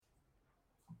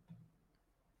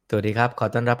สวัสดีครับขอ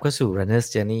ต้อนรับเข้าสู่ Runner's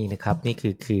Journey นะครับนี่คื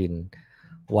อคืน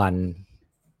วัน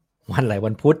อะไร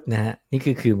วันพุธนะฮะนี่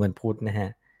คือคืนวันพุธนะฮะ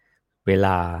เวล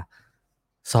า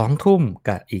2 ทุ่ม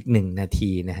กับอีก1 นา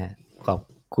ทีนะฮะขอบ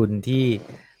คุณที่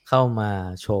เข้ามา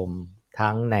ชม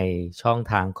ทั้งในช่อง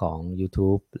ทางของ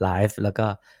YouTube Live แล้วก็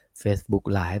Facebook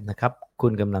Live นะครับคุ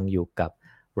ณกำลังอยู่กับ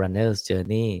Runner's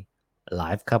Journey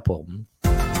Live ครับผม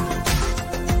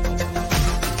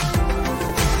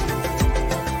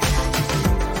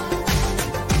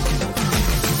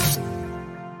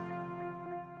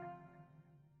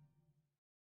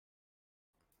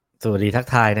สวัสดีทัก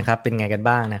ทายนะครับเป็นไงกัน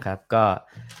บ้างนะครับก็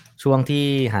ช่วงที่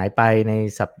หายไปใน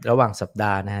ระหว่างสัปด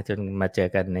าห์นะฮะจนมาเจอ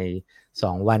กันใน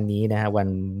2 วันนี้นะฮะ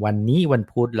วันนี้วัน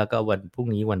พุธแล้วก็วันพรุ่ง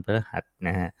นี้วันพฤหัสน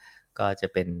ะฮะก็จะ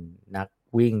เป็นนัก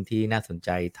วิ่งที่น่าสนใจ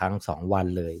ทั้ง2 วัน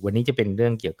เลยวันนี้จะเป็นเรื่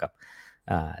องเกี่ยวกับ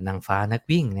นางฟ้านัก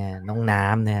วิ่งนะน้องน้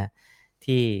ำนะฮะ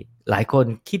ที่หลายคน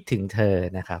คิดถึงเธอ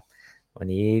นะครับวัน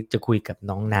นี้จะคุยกับ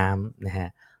น้องน้ำนะฮะ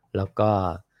แล้วก็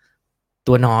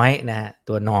ตัวน้อยนะฮะ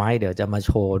ตัวน้อยเดี๋ยวจะมาโ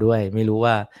ชว์ด้วยไม่รู้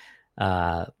ว่า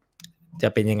จะ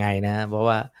เป็นยังไงนะเพราะ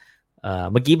ว่า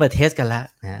เมื่อกี้มาเทสกันแล้ว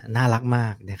นะน่ารักมา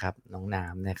กนะครับน้องน้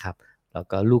ำนะครับแล้ว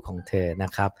ก็ลูกของเธอน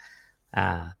ะครับ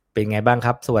เป็นไงบ้างค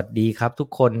รับสวัสดีครับทุก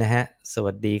คนนะฮะส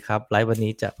วัสดีครับไลฟ์วัน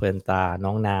นี้จะเพลินตาน้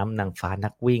องน้ำนางฟ้านั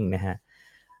กวิ่งนะฮะ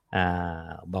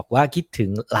บอกว่าคิดถึ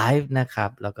งไลฟ์นะครั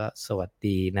บแล้วก็สวัส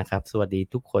ดีนะครับสวัสดี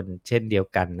ทุกคนเช่นเดียว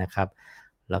กันนะครับ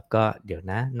แล้วก็เดี๋ยว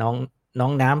นะน้อง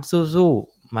น้ำสู้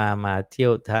ๆมาเที่ย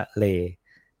วทะเล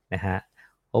นะฮะ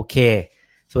โอเค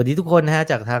สวัสดีทุกคนนะฮะ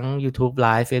จากทั้ง YouTube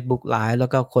Live Facebook Live แล้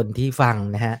วก็คนที่ฟัง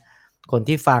นะฮะคน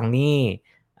ที่ฟังนี่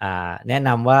แนะน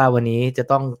ำว่าวันนี้จะ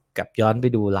ต้องกลับย้อนไป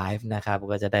ดูไลฟ์นะครับ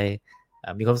ก็จะได้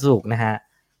มีความสุขนะฮะ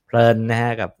เพลินนะฮะ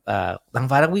กับนาง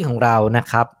ฟ้านักวิ่งของเรานะ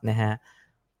ครับนะฮะ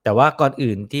แต่ว่าก่อน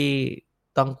อื่นที่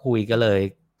ต้องคุยกันเลย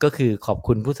ก็คือขอบ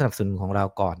คุณผู้สนับสนุนของเรา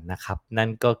ก่อนนะครับนั่น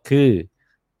ก็คือ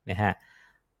นะฮะ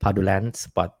Podulant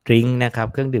Sport Drink นะครับ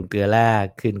เครื่องดื่มเกลือแร่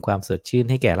คืนความสดชื่น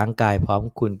ให้แก่ร่างกายพร้อม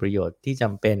คุณประโยชน์ที่จ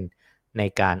ำเป็นใน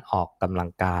การออกกำลั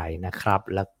งกายนะครับ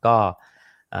แล้วก็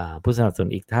ผู้สนับสนุน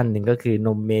อีกท่านหนึ่งก็คือน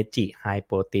มเมจิไฮโ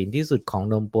ปรตีนที่สุดของ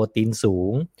นมโปรตีนสู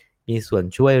งมีส่วน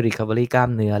ช่วย Recovery กล้า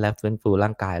มเนื้อและฟื้นฟูร่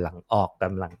างกายหลังออกก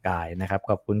ำลังกายนะครับ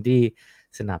ขอบคุณที่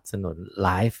สนับสนุนไล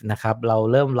ฟ์นะครับเรา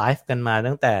เริ่มไลฟ์กันมา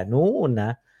ตั้งแต่นู้นน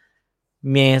ะ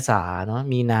เมษาเนาะ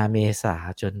มีนาเมษา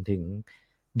จนถึง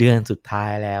เดือนสุดท้า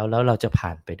ยแล้วเราจะผ่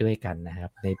านไปด้วยกันนะครั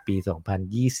บในปี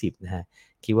2020นะฮะ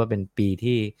คิดว่าเป็นปี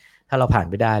ที่ถ้าเราผ่าน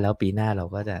ไปได้แล้วปีหน้าเรา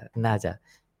ก็จะน่าจะ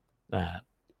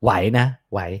ไหวนะ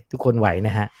ไหวทุกคนไหวน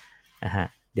ะฮะ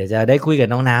เดี๋ยวจะได้คุยกับ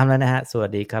น้องน้ำแล้วนะฮะสวั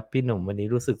สดีครับพี่หนุ่มวันนี้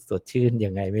รู้สึกสดชื่น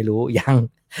ยังไงไม่รู้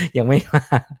ยังไม่มา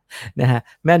นะฮะ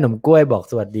แม่หนุ่มกล้วยบอก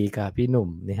สวัสดีครับพี่หนุ่ม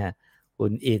นี่ฮะคุ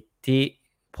ณอิทธิ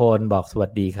พลบอกสวั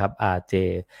สดีครับเจ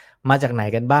มาจากไหน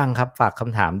กันบ้างครับฝากค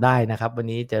ำถามได้นะครับวัน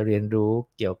นี้จะเรียนรู้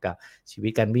เกี่ยวกับชีวิ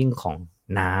ตการวิ่งของ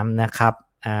น้ำนะครับ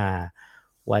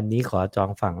วันนี้ขอจอง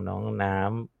ฝั่งน้องน้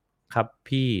ำครับ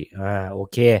พี่โอ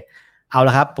เคเอาล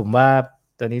ะครับผมว่า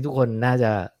ตอนนี้ทุกคนน่าจ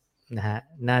ะนะฮะ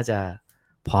น่าจะ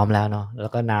พร้อมแล้วเนาะแล้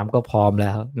วก็น้ำก็พร้อมแ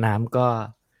ล้วน้ำก็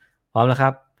พร้อมแล้วครั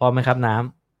บพร้อมไหมครับน้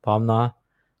ำพร้อมเนาะ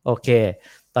โอเค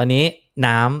ตอนนี้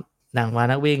น้ำนางฟ้า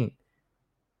นักวิ่ง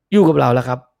อยู่กับเราแล้วค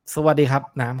รับสวัสดีครับ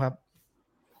น้ำครับ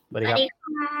สวัสดีครับ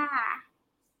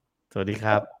สวัสดีค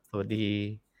รับสวัสดี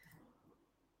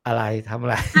อะไรทำอะ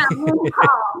ไร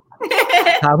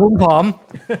ถามพุ่งผอม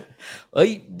เอ้ย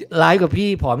ไลฟ์กับพี่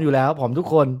ผอมอยู่แล้วผอมทุก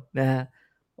คนนะฮะ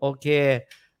โอเค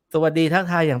สวัสดีทัก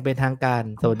ทายอย่างเป็นทางการ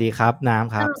สวัสดีครับน้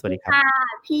ำครับสวัสดีครับ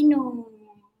พี่หนุ่ม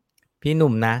พี่ห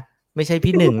นุ่มนะไม่ใช่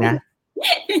พี่หนึ่งนะ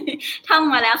ท่อง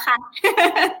มาแล้วค่ะ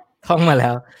ท่องมาแล้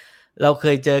วเราเค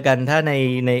ยเจอกันถ้าใ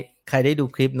นใครได้ดู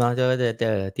คลิปเนาะก็จะเจ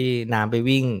อที่น้ำไป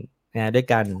วิ่งนะด้วย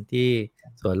กันที่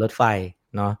สวนรถไฟ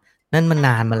เนาะนั่นมันน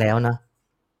านมาแล้วเนาะ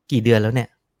กี่เดือนแล้วเนี่ย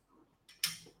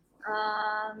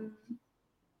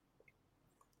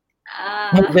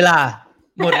หมดเวลา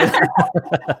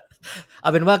เอ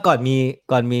าเป็นว่าก่อน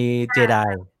มีเจได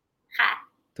ค่ะ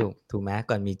ถูกไหม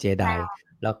ก่อนมีเจได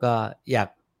แล้วก็อ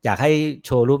ยากให้โช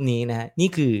ว์รูปนี้นะฮะนี่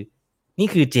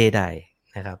คือเจได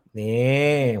นะครับ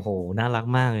นี่โหน่ารัก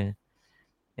มากเลย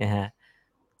นะฮะ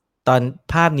ตอน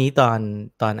ภาพนี้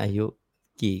ตอนอายุ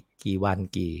กี่วัน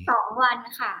2 วัน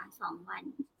ค่ะ2 วัน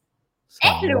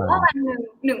หรือว่าวัน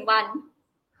1 วัน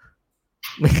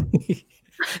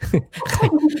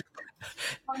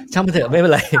ช่างมันเถอะไม่เป็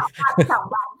นไร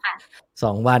2 วันค่ะ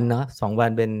2 วันเนาะ2 วัน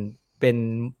เป็น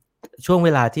ช่วงเว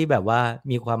ลาที่แบบว่า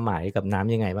มีความหมายกับน้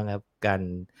ำยังไงบ้างครับการ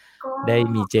ได้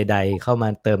มีเจไดเข้ามา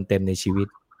เติมเต็มในชีวิต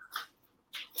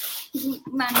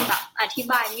มันแบบอธิ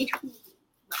บายไม่ถูก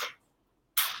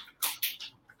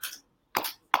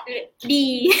ดี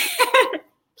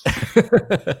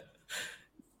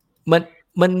มัน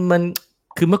มัน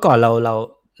คือเมื่อก่อนเรา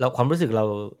ความรู้สึกเร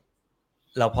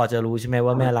าพอจะรู้ใช่ไหม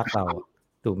ว่าแม่รักเรา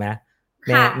ถูกไหม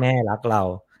แม่รักเรา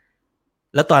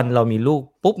แล้วตอนเรามีลูก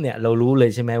ปุ๊บเนี่ยเรารู้เล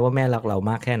ยใช่ไหมว่าแม่รักเรา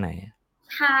มากแค่ไหน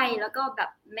ใช่แล้วก็แบบ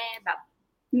แม่แบบ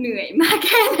เหนื่อยมากแ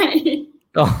ค่ไหน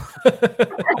อ๋อ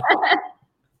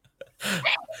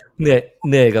เห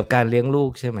นื่อยกับการเลี้ยงลู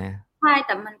กใช่ไหมใช่แ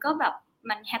ต่มันก็แบบ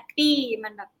มันแฮปปี้มั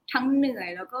นแบบทั้งเหนื่อย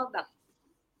แล้วก็แบบ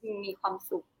มีความ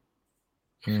สุข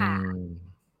อืค่ะม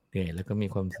เหนื่อยแล้วก็มี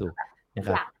ความสุขนะค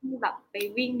รับอยากให้แบบไป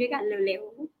วิ่งด้วยกันเร็ว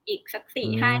ๆอีกสักอื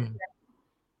4-5มเดือน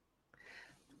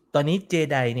ตอนนี้เจ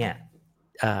ไดเนี่ย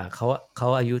เขา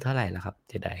อายุเท่าไหร่แล้วครับเ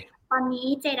จไดตอนนี้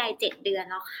เจได7 เดือน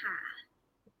แล้วค่ะ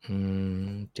อื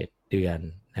7 เดือน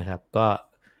นะครับก็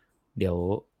เดี๋ยว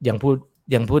ยังพูด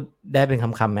ยังพูดได้เป็นค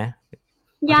ำไหม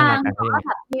พัฒยังนาการแต่ว่าเขายังไงแ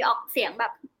บบมีออกเสียงแบ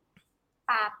บ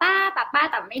ป่าป้าป่าป้า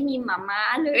แต่ไม่มีหมาม้า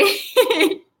เลย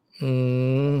อื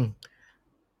ม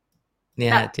เนี่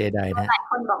ยแบบเจไดนะหลาย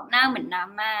คนบอกหน้าเหมือนน้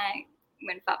ำมากเห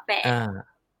มือนฝาแฝดอ่า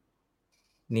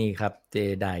นี่ครับเจ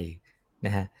ไดน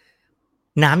ะฮะ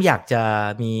น้ำอยากจะ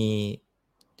มี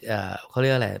เขาเรี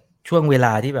ยกอะไรช่วงเวล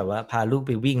าที่แบบว่าพาลูกไ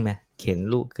ปวิ่งไหมเข็น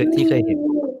ลูกที่เคยเห็น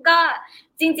ก็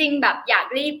จริงๆแบบอยาก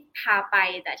รีบพาไป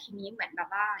แต่ทีนี้เหมือนแบบ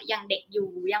ว่ายังเด็กอยู่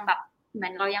ยังแบบเหมื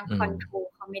อนเรายังอืมคอนโทรล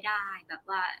เขาไม่ได้แบบ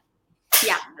ว่า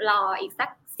อยากรออีกสัก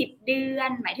10 เดือน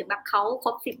หมายถึงแบบเขาคร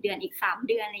บ10 เดือนอีก3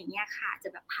 เดือนอะไรอย่างเงี้ยค่ะจะ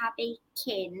แบบพาไปเ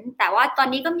ข็นแต่ว่าตอน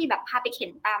นี้ก็มีแบบพาไปเข็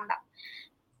นตามแบบ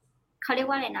เขาเรียก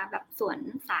ว่าอะไรนะแบบสวน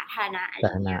สาธารณะอะไรส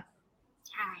าธารณะอย่างเงี้ย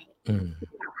ใช่อืม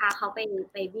อยากพาเขาไป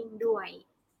วิ่งด้วย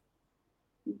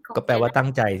คงก็แปลจะได้ว่าตั้ง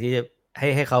ใจที่จะ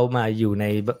ให้เขามาอยู่ใน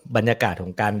บรรยากาศขอ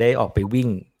งการได้ออกไปวิ่ง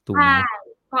ถูกใช่ไหม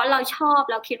เพราะเราชอบ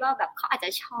เราคิดว่าแบบเขาอาจจะ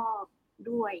ชอบ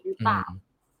ด้วยหรืออืเปล่า ม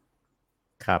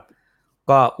ครับ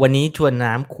ก็วันนี้ชวน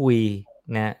น้ำคุย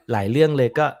นะหลายเรื่องเลย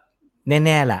ก็แ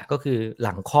น่ๆแหละก็คือห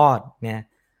ลังคลอดเนี่ย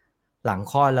หลัง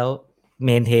คลอดแล้วเม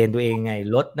นเทนตัวเองไง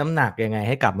ลดน้ำหนักยังไงใ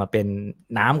ห้กลับมาเป็น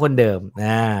น้ำคนเดิม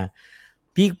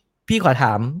พี่พี่ขอถ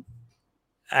าม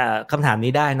คำถาม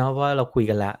นี้ได้เนาะเพราะว่าเราคุย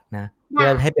กันแล้วนะเพื่อ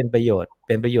ได้ให้เป็นประโยชน์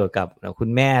กับคุณ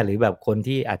แม่หรือแบบคน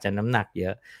ที่อาจจะน้ำหนักเยอ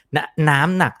ะน้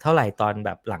ำหนักเท่าไหร่ตอนแบ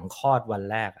บหลังคลอดวัน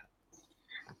แรกอะ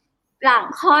หลัง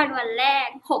คลอดวันแรก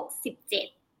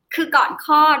67คือก่อนค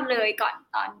ลอดเลยก่อน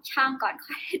ตอนช่างก่อนค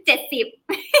ลอด7070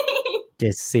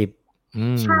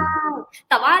ใช่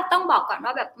แต่ว่าต้องบอกก่อนว่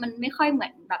าแบบมันไม่ค่อยเหมื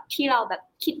อนแบบที่เราแบบ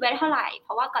คิดไว้เท่าไหร่เพ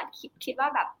ราะว่าก่อนคิดว่า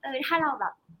แบบถ้าเราแบ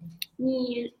บมี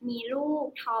มีลูก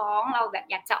ท้องเราแบบ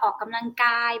อยากจะออกกำลังก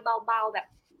ายเบาๆแบบ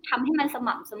ทำให้มันส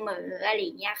ม่ำเสมออะไรอ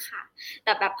ย่างเงี้ยค่ะแ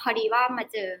ต่แบบพอดีว่ามา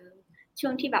เจอช่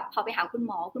วงที่แบบพอไปหาคุณห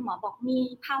มอบอกมี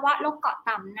ภาวะโรคเกาะ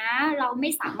ต่ำนะเราไม่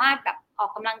สามารถแบบออ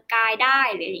กกำลังกายได้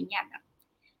หรืออะไรเงี้ยแบบ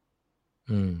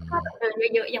อืถ้าแบบมเดิน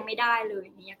เยอะๆยังไม่ได้เลยอ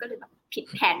ย่างเงี้ยก็เลยแบบผิด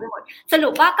แผนไปหมดสรุ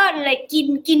ปว่าก็เลยกิน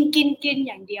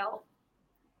อย่างเดียว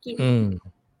กินอืม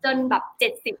จนแบบ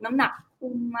70น้ำหนัก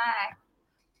พุ่งมาก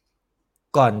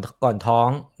ก่อนก่อนท้อง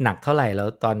หนักเท่าไหร่แล้ว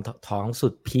ตอนท้องสุ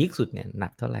ดพีคสุดเนี่ยหนั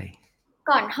กเท่าไหร่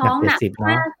ก่อนหนักเจ็ดท้องหนักสิบเน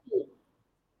าะ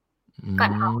50อืก่อ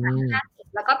นท้องหนักม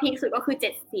50แล้วก็พีคสุดก็คือ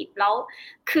70แล้ว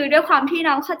คือด้วยความที่เ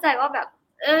ราเข้าใจว่าแบบ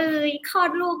คลอ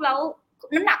ดลูกแล้ว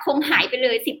น้ำหนักคงหายไปเล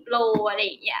ย10 โลอะไรอ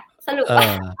ย่างเงี้ยสรุปเอว่า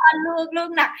คลออดลูก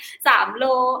หนัก3 โล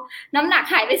น้ำหนัก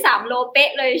หายไป3 โลเป๊ะ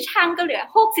เลยช่างก็เหลือ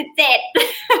67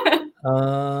 เอ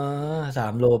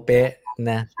3 โลเป๊ะ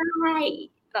นะใช่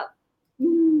แบบอื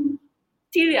ม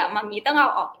ที่เหลือมามีต้องเอา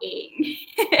ออกเอง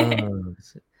เออ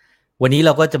วันนี้เร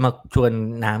าก็จะมาชวน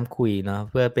น้ำคุยเนาะ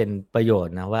เพื่อเป็นประโยช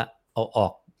น์นะว่าเอาออ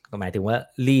กก็หมายถึงว่า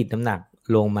รีดน้ำหนัก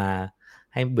ลงมา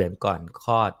ให้เหมือนก่อนค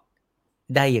ลอด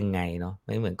ได้ยังไงเนาะไ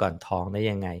ม่เหมือนก่อนท้องได้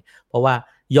ยังไงเพราะว่า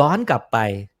ย้อนกลับไป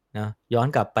นะย้อน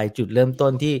กลับไปจุดเริ่มต้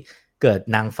นที่เกิด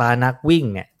นางฟ้านักวิ่ง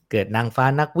เนี่ยเกิดนางฟ้า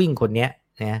นักวิ่งคนเนี้ย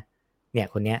นะเนี่ย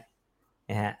คนเนี้ย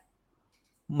นะฮะ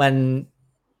มัน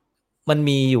มัน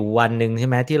มีอยู่วันหนึ่งใช่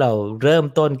ไหมที่เราเริ่ม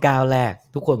ต้นก้าวแรก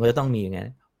ทุกคนก็จะต้องมีอย่างนั้น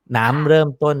น้ำค่ะเริ่ม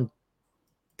ต้น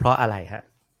เพราะอะไรฮะ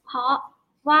เพราะ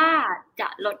ว่าจะ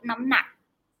ลดน้ำหนัก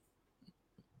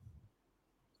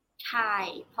ใช่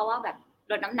เพราะว่าแบบ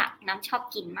ลดน้ำหนักน้ำชอบ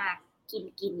กินมากกิน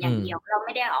ออืมย่างเดียวเราไ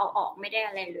ม่ได้เอาออกไม่ได้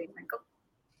อะไรเลยมันก็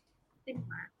ขึ้น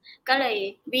มาก็เลย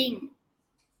วิ่ง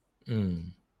อืม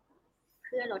เ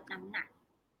พื่อลดน้ำหนัก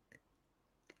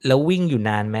แล้ววิ่งอยู่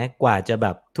นานไหมกว่าจะแบ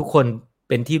บทุกคนเ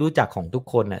ป็นที่รู้จักของทุก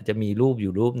คนอ่ะจะมีรูปอ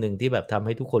ยู่รูปหนึ่งที่แบบทำใ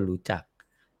ห้ทุกคนรู้จัก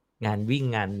งานวิ่ง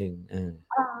งานหนึ่ง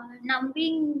น้ำ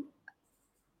วิ่ง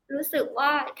รู้สึกว่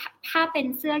าถ้าเป็น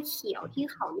เสื้อเขียวที่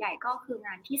เขาใหญ่ก็คือง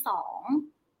านที่2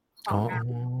ขออ๋องน้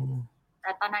ำแ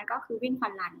ต่ตอนนั้นก็คือวิ่งฟั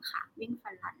นรันค่ะวิ่งฟั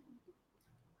นรัน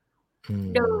อื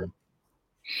เดิน ม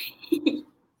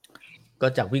ก็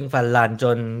จากวิ่งฟันรันจ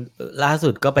นล่าสุ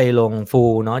ดก็ไปลงฟู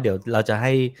ลเนาะเดี๋ยวเราจะใ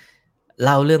ห้เ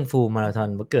ล่าเรื่องฟูลมาราธอน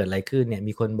ว่าเกิดอะไรขึ้นเนี่ย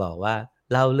มีคนบอกว่า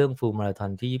เล่าเรื่องฟูลมาราธอ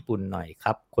นที่ญี่ปุ่นหน่อยค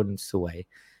รับคนสวย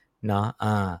เนาะ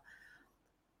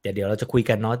เดี๋ยวเราจะคุย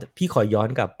กันเนาะพี่ขอย้อน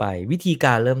กลับไปวิธีก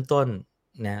ารเริ่มต้น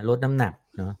นะลดน้ำหนัก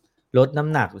เนาะลดน้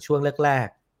ำหนักช่วงแรก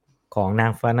ๆของนา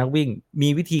งฟ้านักวิ่งมี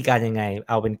วิธีการยังไง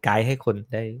เอาเป็นไกด์ให้คน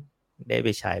ได้ไป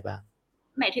ใช้บ้าง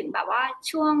หมายถึงแบบว่า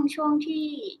ช่วงที่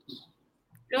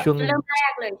ช่วงเริ่มแร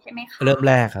กเลยใช่ไหมคะเริ่ม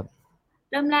แรกครับ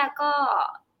เริ่มแรกก็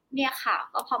เนี่ยค่ะ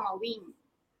ก็พอมาวิ่ง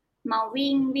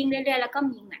เรื่อยๆแล้วก็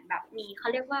มีเหมือนแบบมีเขา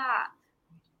เรียกว่า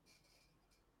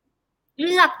เ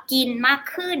ลือกกินมาก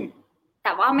ขึ้นแ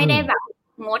ต่ว่าไม่ได้แบบ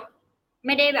งดไ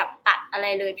ม่ได้แบบตัดอะไร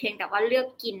เลยเพียงแต่ว่าเลือก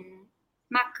กิน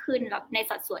มากขึ้นแล้วใน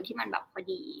สัดส่วนที่มันแบบพอ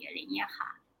ดีอะไรเงี้ยค่ะ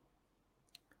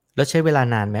แล้วใช้เวลา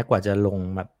นานไหมกว่าจะลง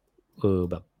แบบ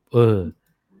แบบ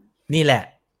นี่แหละ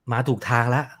มาถูกทาง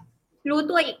แล้วรู้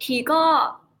ตัวอีกทีก็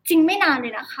จริงไม่นานเล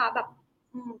ยนะคะแบบ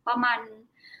ประมาณ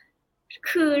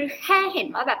คือแค่เห็น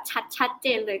ว่าแบบชัดเจ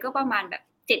นเลยก็ประมาณแบบ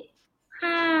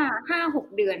ห้า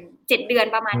6 เดือน7 เดือน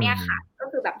ประมาณเนี้ยค่ะก็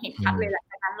คือแบบเห็นชัดเลยหลัง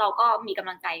จากนั้นเราก็มีกำ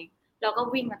ลังใจเราก็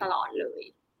วิ่งมาตลอดเลย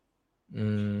อื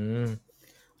ม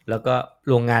แล้วก็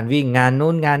ลงงานวิ่งงาน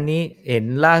นู้นงานนี้เห็น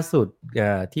ล่าสุด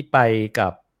ที่ไปกั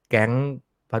บแก๊ง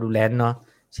พาดูแลนเนาะ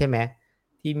ใช่ไหม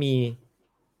ที่มี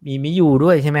มิยูด้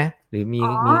วยใช่ไหมหรืออ๋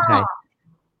มีใคร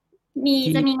อ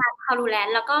ที่จะมีงานคารูแลน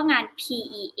ด์แล้วก็งาน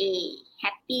PEA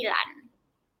Happy Run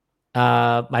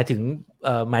หมายถึง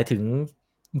หมายถึง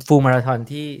ฟูลมาราธอน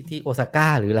ที่โอซาก้า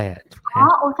หรืออะไรอ๋อ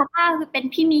โอซาก้าคือเป็น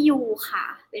พี่มิยูค่ะ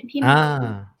เป็นพี่มิอ่ายู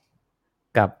กับ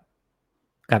กับ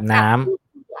กับน้ำพี่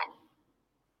เดือน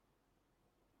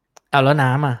เอาแล้ว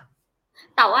น้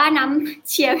ำแต่ว่าน้ำ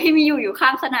เชียร์พี่มิยูอยู่ข้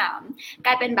างสนามก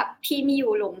ลายเป็นแบบพี่มิยู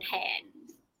ลงแทน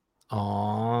อ๋อ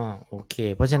โอเค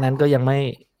เพราะฉะนั้นก็ยังไม่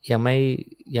ยัง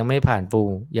ไม่ผ่านฟูล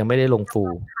ยังไม่ได้ลงฟู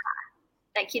ล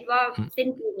แต่คิดว่าสิ้น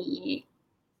ปีนี้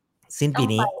ต้องไปสิ้นปี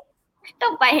นี้ต้อ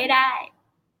งไปให้ได้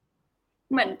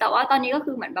เหมือนแต่ว่าตอนนี้ก็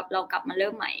คือเหมือนแบบเรากลับมาเริ่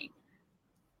มใหม่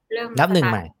เริ่มนับสตาร์ทหนึ่ง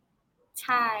ใหม่ใ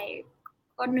ช่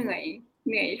ก็เหนื่อย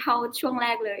เท่าช่วงแร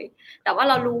กเลยแต่ว่า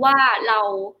เรารู้ว่าเร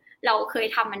าเคย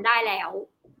ทำมันได้แล้ว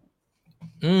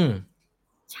อืม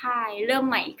ใช่เริ่ม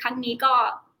ใหม่ครั้งนี้ก็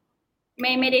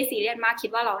ไม่ได้ซีเรียสมากคิด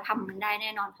ว่าเราทำมันได้แ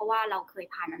น่นอนเพราะว่าเราเคย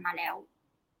ผ่านมันมาแล้ว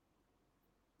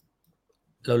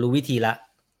เรารู้วิธีละ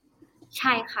ใ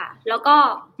ช่ค่ะแล้วก็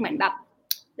เหมือนแบบ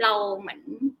เราเหมือน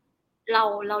เ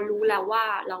รารู้แล้วว่า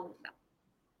เราแบบ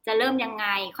จะเริ่มยังไง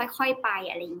ค่อยๆไป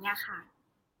อะไรอย่างเงี้ยค่ะ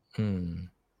อืม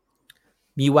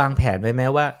มีวางแผนไว้ไหม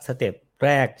ว่าสเต็ปแร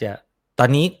กจะตอน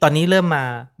นี้เริ่มมา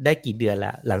ได้กี่เดือนแ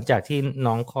ล้วหลังจากที่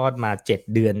น้องคลอดมา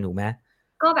7 เดือนถูกไหม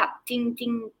ก็แบบจริ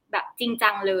งๆแบบจริงจั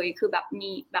งเลยคือแบบ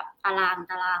มีแบบตาร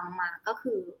างมาก็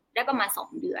คือได้ประมาณ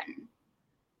2 เดือน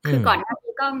คืออืมก่อนหน้า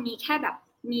นี้ก็มีแค่แบบ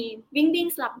มีวิ่ง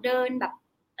สลับเดินแบบ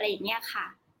อะไรอย่างเงี้ยค่ะ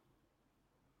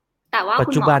แต่ว่าคุณหมอ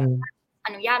ปัจจุบันอ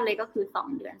นุญาตเลยก็คือ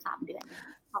2 เดือน3 เดือน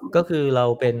ก็คือเรา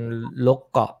เป็นโรค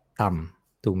เกาะต่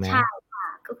ำถูกไหมใช่ค่ะ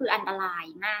ก็คืออันตราย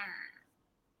มาก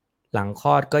หลังค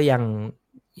ลอดก็ยัง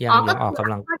อ๋อก็ยังอคืออกก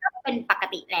ำลังก็เป็นปก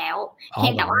ติแล้วอ๋อเพี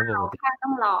ยงแต่ว่าหวังว่าปเรากติแค่ต้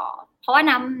องรอเพราะว่า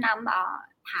น้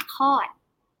ำผ่าคลอด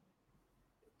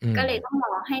อืมก็เลยต้องร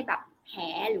อให้แบบแผล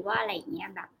หรือว่าอะไรอย่างเงี้ย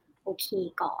แบบโอเค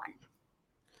ก่อน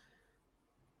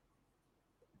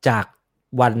จาก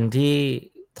วันที่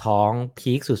ท้อง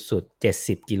พีคสุดๆ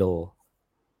70 กิโล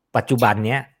ปัจจุบันเ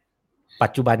นี้ย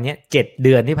7 เ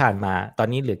ดือนที่ผ่านมาตอน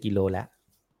นี้เหลือกิโลแล้ว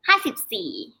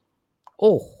54โ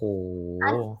อ้โห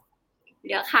เห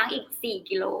ลือค้างอีก4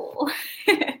 กิโล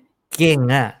เก่ง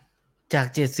อ่ะจาก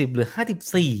70เหลือ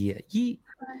54อ่ะ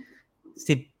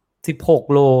สิบ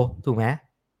16 โลถูกไหม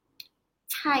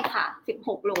ใช่ค่ะ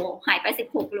16 โลหายไป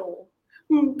16 โล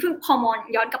เพิ่งพอมอน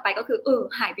ย้อนกลับไปก็คือ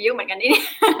หายไปเยอะเหมือนกันนี่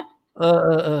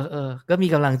ก็มี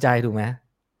กำลังใจถูกไหม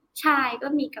ใช่ก็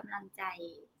มีกำลังใจ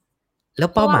แล้ว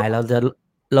เป้าเพราะว่าหมาย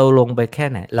เราลงไปแค่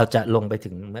ไหนเราจะลงไปถึ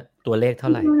งตัวเลขเท่า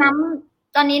ไหร่น้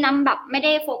ำตอนนี้น้ำแบบไม่ไ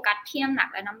ด้โฟกัสที่น้ำหนัก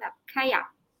แล้วน้ำแบบแค่อยาก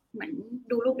เหมือน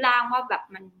ดูรูปร่างว่าแบบ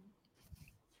มั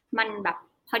นแบบ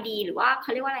พอดีหรือว่าเข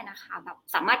าเรียกว่าอะไรนะคะแบบ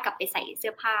สามารถกลับไปใส่เสื้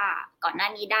อผ้าก่อนหน้า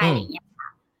นี้ได้อะไรอย่างเงี้ยค่ะ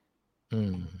อื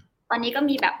ม ตอนนี้ก็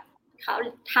มีแบบเขา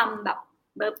ทำแบบ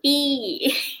เบอร์ปี้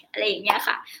อะไรอย่างเงี้ย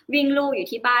ค่ะวิ่งลู่อยู่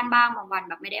ที่บ้านบ้างบางวัน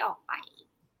แบบไม่ได้ออกไป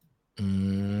อื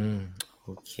มโอ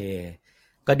เค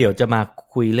ก็เดี๋ยวจะมา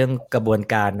คุยเรื่องกระบวน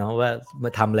การเนาะว่ามา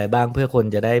ทำอะไรบ้างเพื่อคน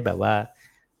จะได้แบบว่า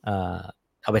เอ่อ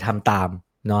เอาไปทำตาม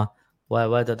เนาะ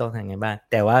ว่าจะต้องทำไงบ้าง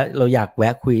แต่ว่าเราอยากแว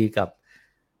ะคุยกับ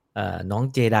น้อง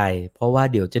เจไดเพราะว่า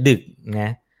เดี๋ยวจะดึกนะ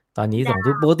ตอนนี้2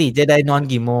 ทุ่มปกติเจไดนอน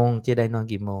กี่โมงเจไดนอน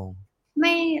กี่โมงไ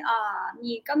ม่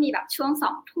มีก็มีแบบช่วง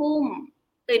2 ทุ่ม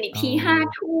ตื่นอีกที อ๋อ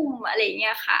 5 ทุ่มอะไรอย่างเ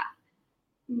งี้ยค่ะ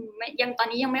ยังตอน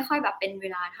นี้ยังไม่ค่อยแบบเป็นเว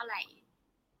ลาเท่าไหร่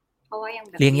เพราะว่ายัง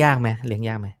แบบเลี้ยงยากไหมเลี้ยง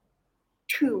ยากไหม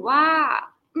ถือว่า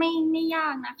ไม่ยา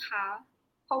กนะคะ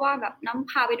เพราะว่าแบบน้ำ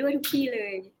พาไปด้วยทุกที่เล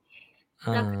ย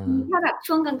แล้วถ้าแบบ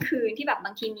ช่วงกลางคืนที่แบบบ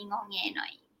างทีมีงอแงหน่อ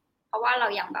ย เพราะว่าเรา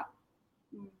ยังแบบ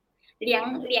เลี้ย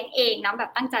งเองนะแบ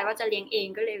บตั้งใจว่าจะเลี้ยงเอง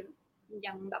ก็เลย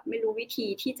ยังแบบไม่รู้วิธี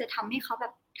ที่จะทำให้เขาแบ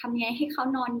บทำไงให้เขา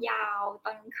นอนยาวต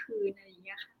อนกลางคืนอะไรอย่างเ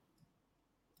งี้ยค่ะ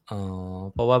อ๋อ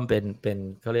เพราะว่ามันเป็น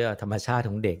เขาเรียกว่าธรรมชาติ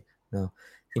ของเด็กเนาะ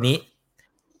ทีนี้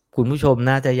คุณผู้ชม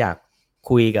น่าจะอยาก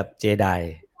คุยกับเจได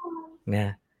น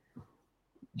ะ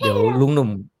เดี๋ยวลุงหนุ่ม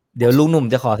เดี๋ยวลุงหนุ่ม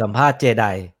จะขอสัมภาษณ์เจได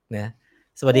นะ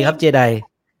สวัสดีครับเจได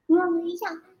ง่วงหรือ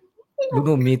ยังลุงห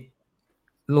นุ่มมี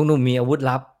ลุงหนุ่มมีอาวุธ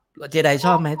ลับเจไดช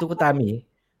อบไหมตุ๊กตาหมี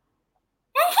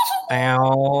แอว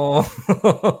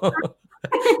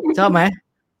ชอบไหม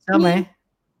ชอบไหม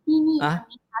นี่อ่ะทาง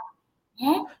นี้ครับเ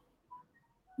อ๊ะ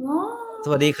โอ้ส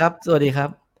วัสดีครับสวัสดีครับ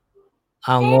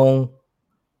อ้าวง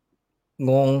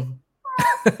ง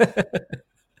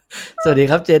สวัสดี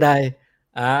ครับเจได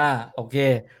อ่าโอเค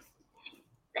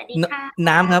สวัสดีนค่ะ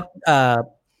น้ำครับ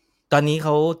ตอนนี้เข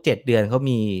า7 เดือนเขา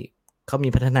มี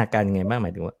พัฒนาการยังไงบ้างหม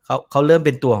ายถึงว่าเขาเริ่มเ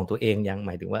ป็นตัวของตัวเองยังห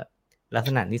มายถึงว่าลักษ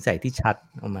ณะนิสัยที่ชัด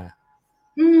ออกมา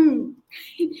อืม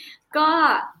ก็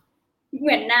เห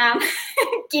มือนน้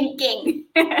ำกินเก่ง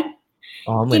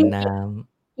อ๋อเหมืกินอนน้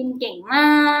กินเก่งม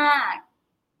าก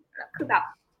คือแบบ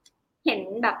เห็น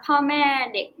แบบพ่อแม่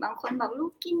เด็กบางคนบอกลู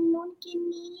กกินนู้นกิน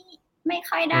นี้ไม่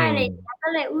ค่อยำได้เลยก็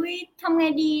เลยอุ้ยทำไง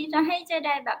ดีจะให้เจได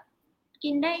แบบกิ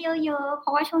นได้เยอะๆเพรา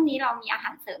ะว่าช่วงนี้เรามีอาหา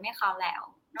รเสริมให้เขาแล้ว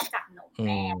นอกจากนมอืแ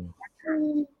ม่มอื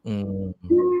อืม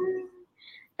ม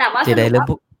แต่ว่าเจสรุปว่าไดเริ่ม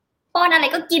พูด ป้อนอะไร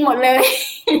ก็กินหมดเลย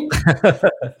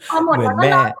พอหมดแล้วก็เหมือนแ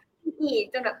ม่รออีก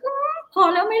จนแบบพอ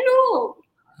แล้วไหม่ลูก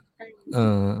เอ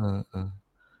อ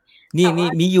นี่แต่ว่า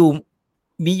มิ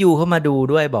ยูเข้ามาดู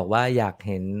ด้วยบอกว่าอยาก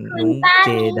เห็นคุณนุ้งป้าเจ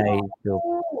มีไดอดู ู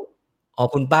อ๋อ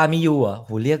คุณป้ามิยูเหรอ่ะโห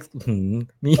เรียก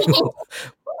มิยู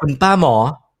คุณป้าหมอ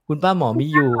คุณป้าหมอมิ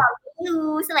ยูอยู่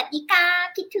สวัสดีค่ะ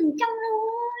คิดถึงจังเล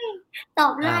ยตอ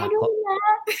บไลน์ด้ขอวยนะ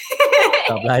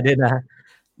ตอบไลน์ด้วยนะ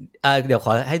เดี๋ยวข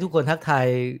อให้ทุกคนทักทาย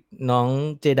น้อง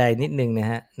เจไดนิดนึงนะ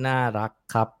ฮะน่ารัก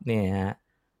ครับเนี่ยฮะ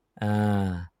อ่า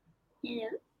เดี๋ย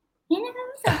วนี่นะคะ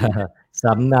สวัสดีค่ะ ส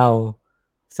ำเนา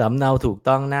สำเนาถูก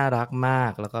ต้องน่ารักมา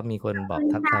กแล้วก็มีคนขอบบอก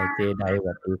ทักคุณค่ะทายเจไดส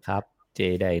วัสดีครับเจ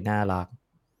ไดน่ารัก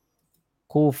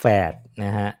คู่แฝดน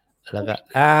ะฮะแล้วก็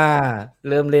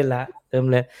เริ่มเล่นละเริ่ม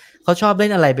เล่นเขาชอบเล่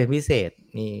นอะไรเป็นพิเศษ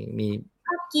มีช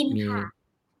อบกินมีค่ะ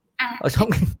อ่ะ เขาชอบ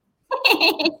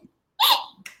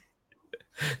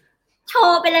โช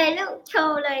ว์ไปเลยลูกโช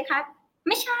ว์เลยครับไ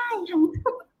ม่ใช่ทั้ง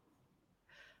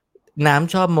น้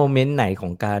ำชอบโมเมนต์ไหนขอ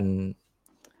งก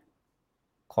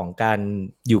าร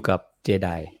อยู่กับเจได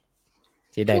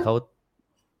เขา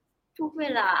ทุกเว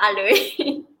ลาเลย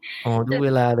อ๋อทุกเว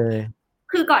ลาเลย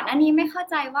คือก่อนหน้านี้ไม่เข้า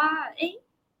ใจว่าเอ๊ะ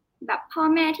แบบพ่อ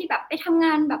แม่ที่แบบไปทำง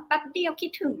านแบบแป๊บเดียวคิ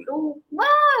ดถึงลูกว่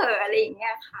าอะไรอย่างเงี้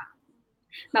ยค่ะ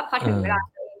แบบพอเอถึงเวลาอ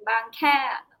ตัวเองบ้างแค่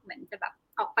เหมือนจะแบบ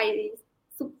ออกไป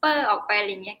ซูเปอร์ออกไปอะไร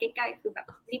เงี้ยใกล้ๆคือแบบ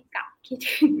รีบกลับคิด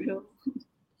ถึงลูก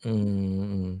อื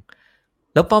ม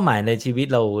แล้วเป้าหมายในชีวิต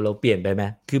เราเปลี่ยนไปไหม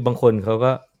คือบางคนเขา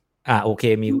ก็โอเค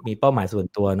มีเป้าหมายส่วน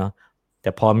ตัวเนาะแต่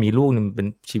พอมีลูกเนี่ยมันเป็น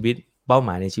ชีวิตเป้าหม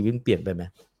ายในชีวิตเปลี่ยนไปไหม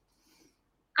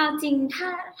เอาจริง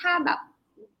ถ้าแบบ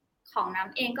ของน้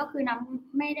ำเองก็คือน้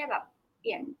ำไม่ได้แบบเป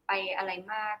ลี่ยนไปอะไร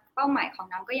มากเป้าหมายของ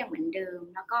น้ำก็ยังเหมือนเดิม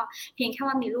แล้วก็เพียงแค่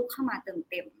ว่ามีลูกเข้ามาเติม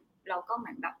เต็มเราก็เหมื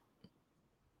อนแบบ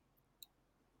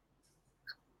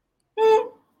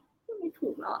ไม่ถู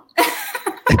กแล้ว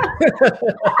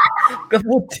ก็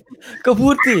พูดก็พู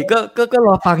ดสิก็ร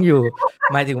อฟังอยู่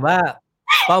หมายถึงว่า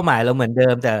เป้าหมายเราเหมือนเดิ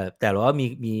มแต่เราว่า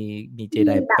มีเจไ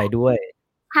ดมีแบบไปด้วย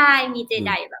ใช่มีเจอยู่ไ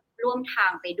ดแบบร่วมทา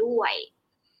งไปด้วย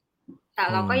แต่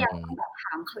อืเราก็ยังต้องแบบมถ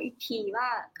ามเขาอีกทีว่า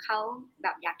เขาแบ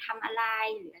บอยากทำอะไร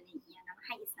หรืออะไรอย่างเงี้ยนะใ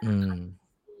ห้อิสอืระมเขา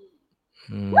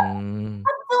อืม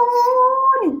จู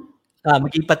นเมื่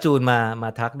อกี้ป้าจูนมา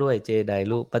ทักด้วยเจได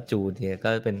ลูกป้าจูนเนี่ยก็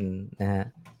เป็นนะฮะ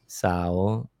สาว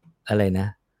อะไรนะ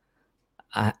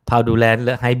พาวดูแลน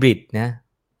ไฮบริดนะ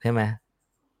ใช่ไหม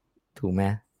ถูกไหม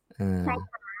เออ ใช่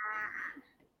ค่ะ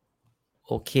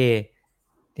โอเค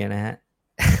เดี๋ยวนะฮะ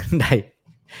ได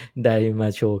ไดมา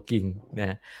โชว์กิ่งน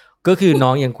ะก็คือน้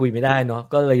องยังคุยไม่ได้เนาะ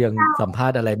ก็เลยยังสัมภา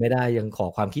ษณ์อะไรไม่ได้ยังขอ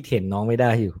ความคิดเห็นน้องไม่ได้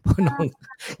อยู่เพราะน้อง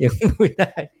ยังคุยไ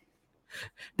ด้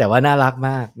แต่ว่าน่ารัก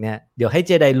มากเนี่ยเดี๋ยวให้เ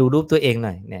จไดดูรูปตัวเองห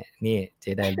น่อยเนี่ยนี่เจ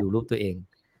ไดดูรูปตัวเอง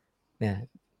เนี่ย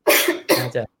น่า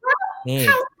จะนี่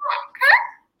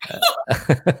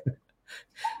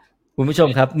คุณผู้ชม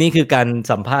ครับนี่คือการ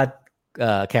สัมภาษณ์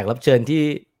แขกรับเชิญที่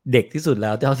เด็กที่สุดแล้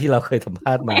วเท่าที่เราเคยสัมภ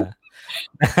าษณ์มา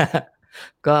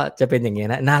ก็จะเป็นอย่างเงี้ย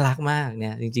นะน่ารักมากเนี่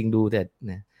ยจริงๆดูแต่เ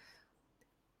นี่ย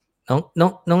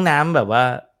น้องน้ำแบบว่า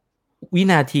วิ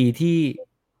นาทีที่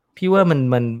พี่ว่ามั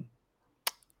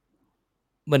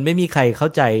นไม่มีใครเข้า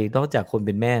ใจนอกจากคนเ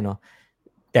ป็นแม่เนาะ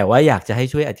แต่ว่าอยากจะให้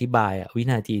ช่วยอธิบายอะวิ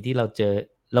นาทีที่เราเจอ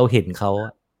เราเห็นเขาอ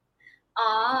ะอ๋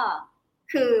อ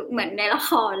คือเหมือนในละค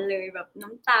รเลยแบบน้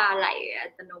ำตาไหลอั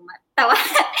ตโนมัติแต่ว่า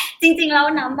จริงๆแล้ว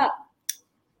น้ำแบบ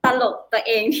ตลกตัวเ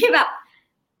องที่แบบ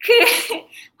คือ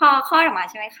พอคลอดออกมา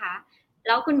ใช่ไหมคะแ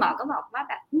ล้วคุณหมอก็บอกว่า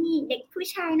แบบนี่เด็กผู้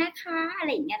ชายนะคะอะไร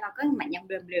อย่างเงี้ยเราก็เหมือนยังเ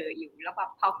บลอๆอยู่แล้วแบบ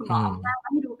พอคุณหมอเอาหน้ามา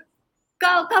ให้ดูแบบ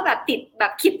ก็แบบติดแบ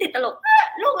บคิดติดตลก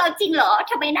ลูกเราจริงเหรอ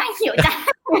ทำไมหน้าเขียวจัง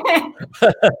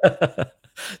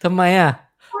ทำไมอ่ะ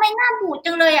ทำไมหน้าบูด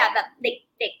จังเลยอ่ะแบบเด็ก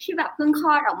เด็กที่แบบเพิ่งคล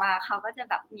อดออกมาเขาก็จะ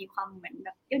แบบมีความเหมือนแบ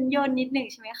บย่นนิดนึง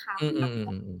ใช่ไหมคะอืมอืแบบม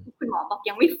อืมอืมคุณหมอบอก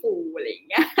ยังไม่ฟูอะไรอย่าง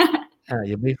เงี้ย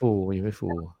ยังไม่ฟูยังไม่ฟู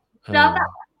เออแล้วแบบ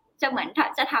จะเหมือน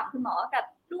จะถามคุณหมอว่าแบบ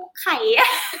ลูกไข่อะ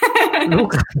ลูก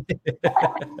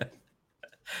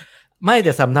ไม่แ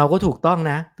ต่สำเนาก็ถูกต้อง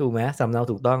นะถูกไหมสำเนา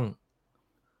ถูกต้อง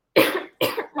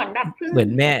เหมือนแบบเหมือน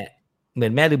แม่เหมือ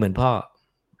นแม่หรือเหมือนพ่อ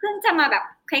เพิ่งจะมาแบบ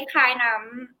คล้ายๆน้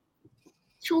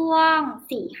ำช่วง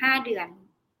4-5 เดือน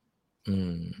อื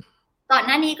มก่อนห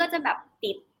น้านี้ก็จะแบบ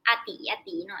ติดอา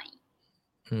ตีหน่อย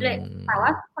อืเลยแต่ว่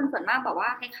ามคนส่วนมากบอกว่า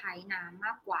คล้ายๆน้ำม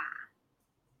ากกว่า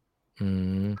อื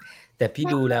มแต่พี่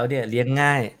ดูแล้วเนี่ยเลี้ยง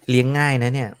ง่ายน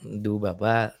ะเนี่ยดูแบบ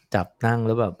ว่าจับนั่งแ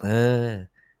ล้วแบบ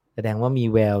แสดงว่ามี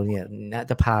แววเนี่ยน่า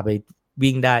จะพาไป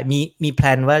วิ่งได้มีแพล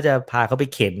นว่าจะพาเขาไป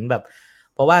เข็นแบบ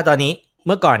เพราะว่าตอนนี้เ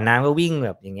มื่อก่อนน้ำก็วิ่งแบ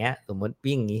บอย่างเงี้ยสมมติ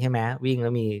วิ่งอย่างนี้ใช่ไหมวิ่งแล้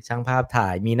วมีช่างภาพถ่า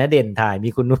ยมีณเด่นถ่ายมี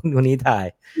คุณนู้นคนนี้ถ่าย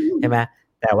ใช่ไหม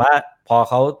แต่ว่าพอ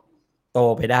เขาโต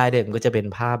ไปได้เด็กมันก็จะเป็น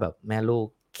ภาพแบบแม่ลูก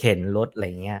เข็นรถอะไร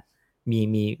เงี้ยมี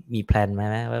มีมีแพลนไหม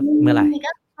ว่าเมื่อไหร่นี่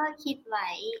ก็คิดไว้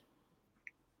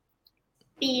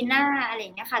ปีหน้าอะไรอย่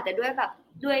างเงี้ยค่ะแต่ด้วย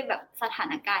แบบสถา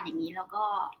นการณ์อย่างนี้แล้วก็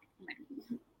เหมือน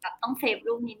แบบต้องเซฟ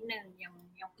ลูกนิดนึงยัง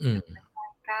อืมไม่ค่อย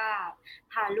กล้า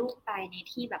พาลูกไปใน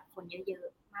ที่แบบคนเยอะ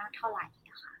ๆมากเท่าไหร่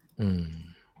อะค่ะอืม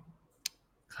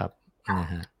ครับนะ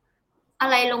ฮะอะ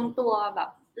ไรลงตัวแบบ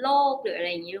โลกหรืออะไร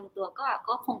อย่างนี้ลงตัว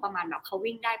ก็คงประมาณแบบเขา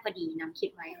วิ่งได้พอดีน้ำคิด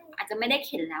ไว้อาจจะไม่ได้เ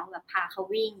ข็นแล้วแบบพาเขา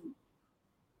วิ่ง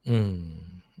อืม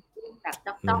แบบ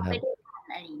จ๊อกๆไปนะครับด้วยกัน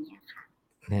อะไรอย่างเงี้ยค่ะ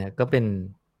นะก็เป็น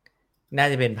น่า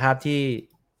จะเป็นภาพที่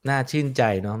น่าชื่นใจ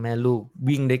เนาะแม่ลูก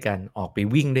วิ่งด้วยกันออกไป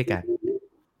วิ่งด้วยกัน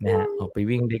นะฮะออกไป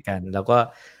วิ่งด้วยกันแล้วก็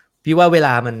พี่ว่าเวล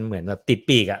ามันเหมือนแบบติด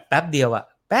ปีกอะแป๊บเดียวอะ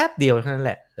แป๊บเดียวเท่านั้นแ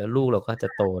หละแล้วลูกเราก็จะ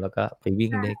โตแล้วก็ไปวิ่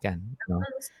งด้วยกันเนาะก็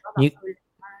รู้สึกว่าแบนี่ บ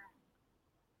มาก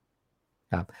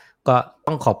ครับก็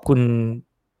ต้องขอบคุณ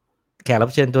แขกรั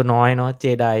บเชิญตัวน้อยเนาะเจ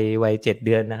ไดวัย7 เ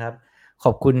ดือนนะครับข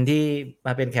อบคุณที่ม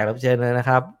าเป็นแขกรับเชิญเลยนะ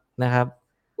ครับนะครับ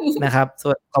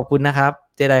ขอบคุณนะครับ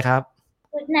เจไดครับ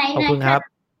กุดไนขอบนะคะคุณครับ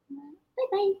บ๊าย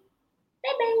บายบ๊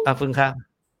ายบายขอบคุณครับ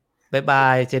บ๊ายบา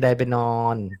ยเจไดไปนอ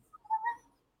น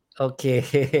โอเค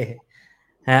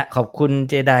ฮะขอบคุณ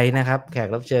เจไดนะครับแขก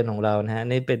รับเชิญของเรานะฮะ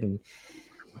นี่เป็น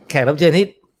แขกรับเชิญที่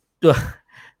ตัว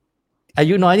อา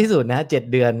ยุน้อยที่สุดนะฮะ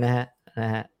7 เดือนนะฮะ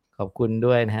ขอบคุณ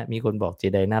ด้วยนะฮะมีคนบอกเจ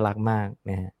ไดน่ารักมาก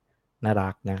นะฮะน่ารั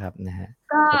กนะครับนะฮะ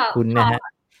ก็ขอบคุณพอ นะฮะ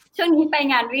ช่วงนี้ไป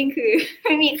งานวิ่งคือไ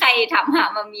ม่มีใครถามหา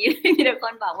มามีมีแต่ค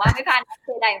นบอกว่าไม่พลาดนักเต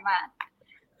ะใดมา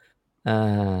อ่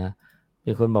า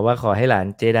มีคนบอกว่าขอให้หลาน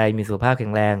เจไดมีสุขภาพแข็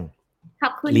งแรงขอ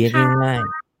บคุณเลี้ยงค่ะง่าย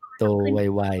ๆโตขอบคุณ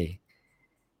ไว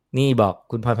ๆนี่บอก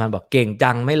คุณพรพันธ์บอกเก่ง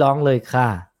จังไม่ร้องเลยค่ะ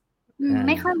ไ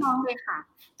ม่ค่อยร้องเลยค่ะ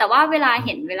แต่ว่าเวลาอืม เ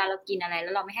ห็นเวลาเรากินอะไรแล้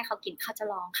วเราไม่ให้เขากินเขาจะ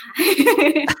ร้องค่ะ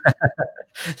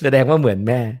แสดงว่าเหมือนแ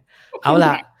ม่เอา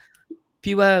ล่ะ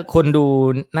พี่ว่าคนดู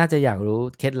น่าจะอยากรู้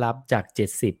เคล็ดลับจาก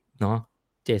70เนาะ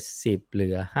70เหลื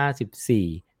อ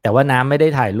54แต่ว่าน้ำไม่ได้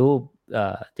ถ่ายรูป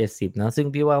70เนาะซึ่ง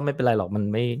พี่ว่าไม่เป็นไรหรอกมัน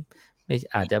ไม่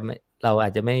อาจจะไม่เราอา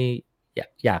จจะไม่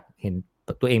อยากเห็น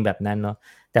ตัวเองแบบนั้นเนาะ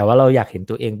แต่ว่าเราอยากเห็น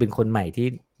ตัวเองเป็นคนใหม่ที่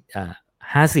อ่า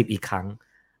50อีกครั้ง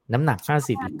น้ำหนัก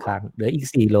50อีกครั้งเหลืออีก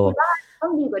4 โล คิดว่าต้อ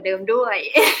งดีกว่าเดิมด้วย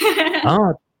อ๋อ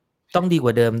ต้องดีก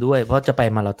ว่าเดิมด้วยเพราะจะไป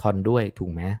มาราธอนด้วยถู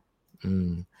กไหมอืม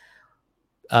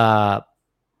เอ่อ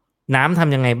น้ำท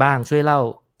ำยังไงบ้างช่วยเล่า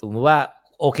สมมติว่า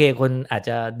โอเคคนอาจจ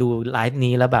ะดูไลฟ์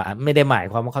นี้แล้วแบบไม่ได้หมาย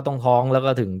ความว่าเขาต้องท้องแล้วก็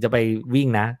ถึงจะไปวิ่ง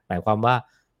นะหมายความว่า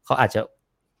เขาอาจจะ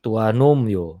ตัวนุ่ม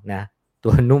อยู่นะตั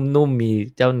วนุ่มมี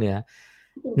เจ้าเนื้อ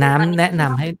จริงๆตอนน้ำนี้แนะน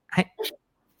ำให้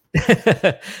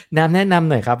น้ำแนะนำ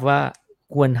หน่อยครับว่า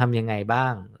ควรทำยังไงบ้า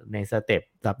งในสเต็ป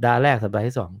สัปดาห์แรกสัปดาห์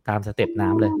ที่2ตามสเต็ปน้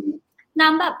ำเลย น้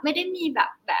ำแบบไม่ได้มีแบบ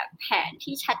แผน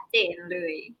ที่ชัดเจนเล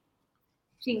ย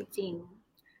จริง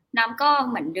ๆน้ำก็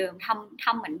เหมือนเดิมท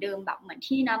ำเหมือนเดิมแบบเหมือน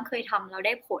ที่น้ำเคยทำแล้วไ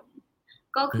ด้ผล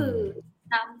ก็อืคือม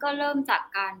น้ำก็เริ่มจาก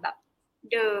การแบบ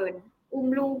เดินอุ้ม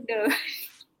ลูกเดิน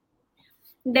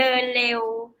เดินเร็ว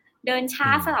เดินช้า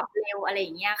สลับเร็วอะไรอ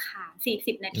ย่างเงี้ยค่ะ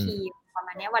40นาทีประม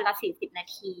าณนี้วันละ40นา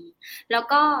ทีแล้ว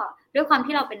ก็ด้วยความ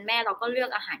ที่เราเป็นแม่เราก็เลือก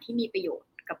อาหารที่มีประโยชน์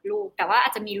กับลูกแต่ว่าอา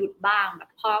จจะมีหลุดบ้างแบบ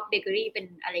เพราะเบเกอรี่เป็น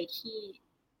อะไรที่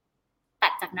ตั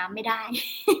ดจากน้ำไม่ได้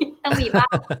ต้องมีบ้า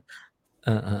ง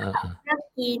เลือก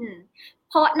กิน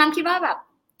เพราะน้ำคิดว่าแบบ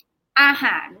อาห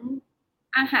า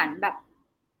รแบบ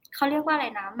เขาเรียกว่าอะไร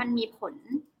นะมันมีผล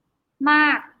มา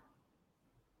ก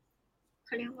เข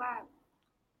าเรียกว่า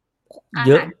อาเ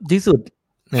ยอะหารที่สุด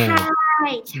ใช่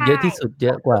ใช่ เยอะที่สุดเย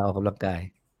อะกว่าออกกำลังกาย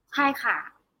ใช่ค่ะ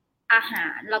อาหา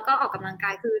รแล้วก็ออกกำลังกา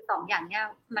ยคือ2อย่างเนี้ย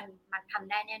มันทำ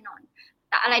ได้แน่นอน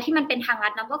แต่อะไรที่มันเป็นทางลั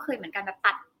ดน้ำก็เคยเหมือนกันแบบ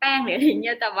ตัดแป้งหรืออะไรเ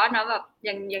งี้ยแต่ว่าน้ำแบบ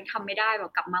ยังทำไม่ได้แบ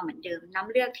บกลับมาเหมือนเดิมน้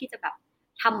ำเลือกที่จะแบบ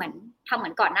ทำเหมื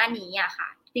อนก่อนหน้านี้อะค่ะ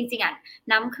จริงๆอะ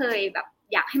น้ำเคยแบบ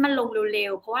อยากให้มันลงเร็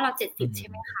วๆเพราะว่าเรา70ใช่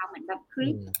ไหมคะเหมือนแบบเฮ้ย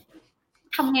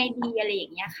ทำไงดีอะไรอย่า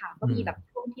งเงี้ยค่ะก็มีแบบ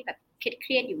ช่วงที่แบบเค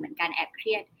รียดอยู่เหมือนกันแอบเค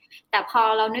รียด แต่พอ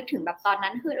เรานึกถึงแบบตอน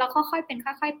นั้นคือเราค่อยๆเป็น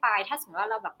ค่อยๆไปถ้าสมมติว่า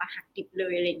เราแบบมาหักดิบเล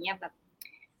ยอะไรเงี้ยแบบ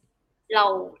เร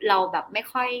าแบบไม่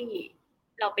ค่อย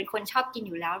เราเป็นคนชอบกินอ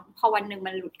ยู่แล้วพอวันหนึ่ง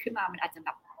มันหลุดขึ้นมามันอาจจะแบ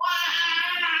บ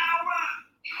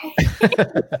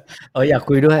อยาก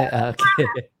คุยด้วยโอเค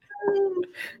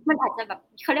มันอาจจะแบบ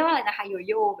เขาเรียกว่าอะไรนะคะโย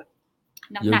โย่แบบ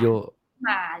น้ำหนักโยโย่ม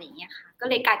าอะไรเงี้ยค่ะก็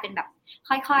เลยกลายเป็นแบบ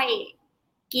ค่อย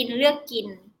ๆกินเลือกกิน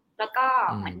แล้วก็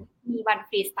เหมือนมีวัน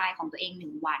ฟรีสไตล์ของตัวเอง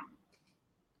1 วัน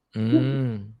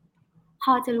พ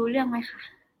อจะรู้เรื่องไหมคะ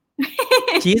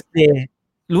ชีสเดย์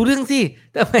รู้เรื่องสิ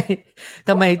ทำไมท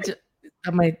ำไมท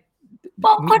ำไมบ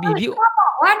อกคนมีพี่อื่นก็บ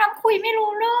อกว่าน้ำคุยไม่รู้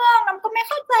เรื่องน้ำก็ไม่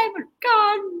เข้าใจเหมือนกั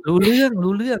นรู้เรื่อง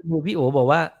พี่โอบอก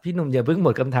ว่าพี่หนุ่มอย่าเพิ่งหม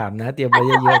ดคำถามนะเตรียมไว้เ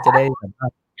ยอะๆจะได้สัมภา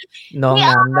ษณ์น้องนี่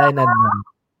น้ำได้นาน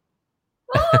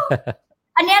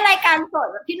อันนี้รายการสด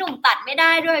แบบพี่หนุ่มตัดไม่ไ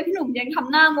ด้ด้วยพี่หนุ่มยังท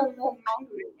ำหน้างงๆน้องอ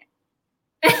ยู่เลยเนี่ยๆ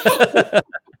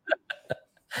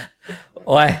โ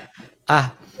อ้ยอ่ะ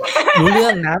รู้เรื่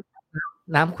อง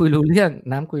น้ำคุยรู้เรื่อง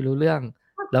น้ำคุยรู้เรื่อง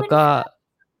แล้วก็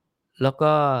แล้ว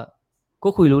ก็ก็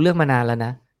คุยรู้เรื่องมานานแล้วน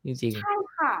ะจริงใช่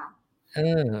ค่ะ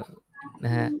ๆน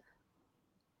ะฮะ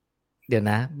เดี๋ยว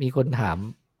นะมีคนถาม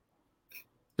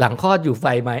หลังคลอดอยู่ไฟ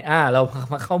ไหมเรา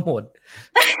มาเข้าโหมด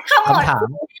ทั้งหมดคำถาม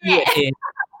แหละ Q&A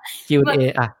Q&A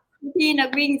อ่ะพี่นัก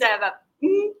วิ่งจะแบบ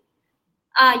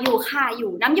อยู่ค่ะอ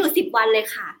ยู่น้ำอยู่10 วันเลย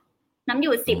ค่ะน้ำอ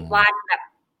ยู่10 วันแบบ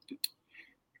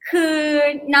คือ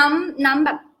น้ำแบ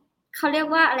บเขาเรียก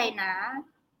ว่าอะไรนะ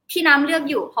ที่น้ำเลือก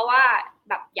อยู่เพราะว่า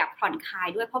แบบอยากผ่อนคลาย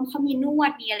ด้วยเพราะเขามีนว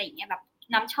ดมีอะไรอย่างเงี้ยแบบ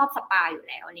น้ำชอบสปาอยู่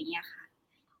แล้วอะไรเงี้ยค่ะ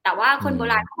แต่ว่าคนโบ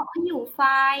ราณเขาบอกให้อยู่ไฟ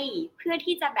เพื่อ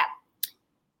ที่จะแบบ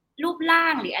รูปร่า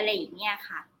งหรืออะไรอย่างเงี้ย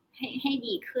ค่ะให้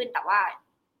ดีขึ้นแต่ว่า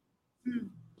อืม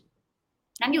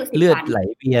น้ำอยู่สิบเลือดวันไหล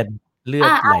เวียนเลืออ่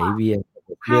าดไหลเวียน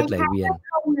ใช่เลือดไหลใช่เวียน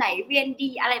ลมไหลเวียนดี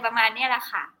อะไรประมาณเนี้ยแหละ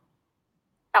ค่ะ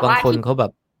แต่บางว่าที่คนเขาแบ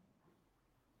บ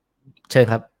เชิญ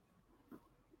ครับ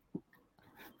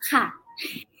ค่ะ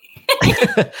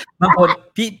บางคน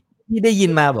พี่ได้ยิ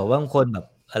นมาบอกว่าบางคนแบบ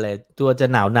อะไรตัวจะ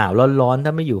หนาวร้อนถ้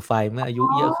าไม่อยู่ไฟเมื่ออายุ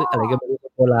อ๋เยอะขึ้นอะไรก็อไม่รู้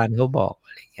โบราณเขาบอกอ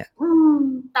ะไรเงี้ยอืม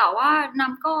แต่ว่าน้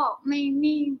ำก็ไม่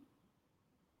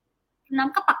น้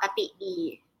ำก็ปกติดี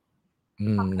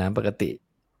น้ำปกติ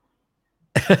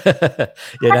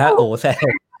เดี๋ยวนะโอ้แซว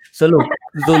สรุป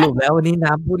แล้ววันนี้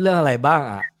น้ำพูดเรื่องอะไรบ้าง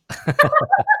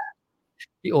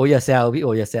พี่โออย่าแซวพี่โอ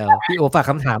อย่าแซวพี่โอฝาก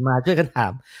คำถามมาช่วยกันถา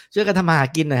มช่วยกันทำมาหา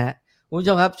กินนะฮะคุณผู้ช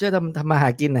มครับช่วยทำมาหา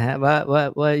กินนะฮะ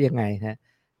ว่ายังไงฮะ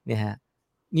เนี่ยฮะ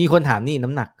มีคนถามนี่น้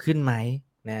ำหนักขึ้นไหม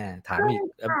นะถามขึ้นอีก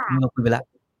ค่ะเราคุยไปแล้ว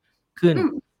ขึ้นอื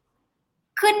ม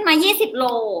ขึ้นมา20 โล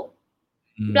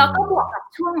อืแล้วก็บวกม กับ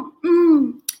ช่วง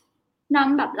น้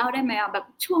ำแบบเล่าได้ไหมแบบ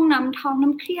ช่วงน้ำท้องน้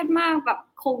ำเครียดมากแบบ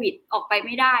โควิดออกไปไ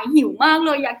ม่ได้หิวมากเล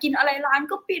ยอยากกินอะไรร้าน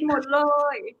ก็ปิดหมดเล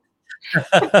ย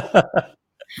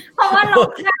เพราะว่า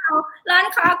ร้าน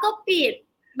ค้าก็ปิด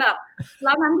แบบแ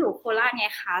ล้วน้ำอยู่โคราชไง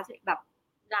คะแบบ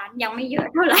ร้านยังไม่เยอะ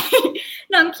เท่าไหร่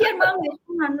น้ำเครียดมากเลยช่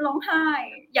วงนั้นร้องไห้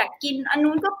อยากกินอัน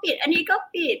นู้นก็ปิดอันนี้ก็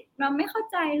ปิดน้ำไม่เข้า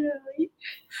ใจเลย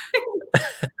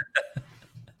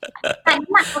แต่น้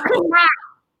ำหนักก็ขึ้นมาก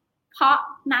เพราะ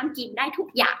น้ำกินได้ทุก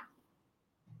อย่าง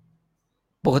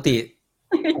ปกติ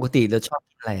เราชอบ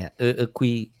กินอะไรคุ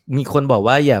ยมีคนบอก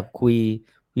ว่าอย่าคุย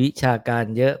วิชาการ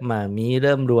เยอะมามีเ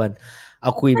ริ่มรวนเอ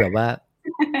าคุยแบบว่า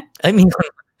มีคน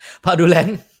พาดูแลน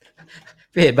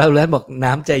เพจพาดูแลนบอก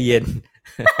น้ำใจเย็น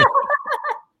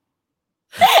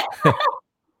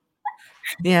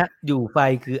เนี่ยอยู่ไฟ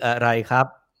คืออะไรครับ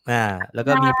แล้ว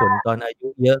ก็มีผลตอนอายุ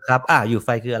เยอะครับอยู่ไฟ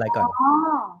คืออะไรก่อนอ๋อ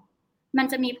มัน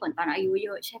จะมีผลตอนอายุเย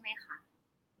อะใช่ไหมคะ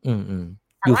อืม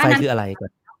แต่ว่าน้อยู่ไฟคืออะไรก่อ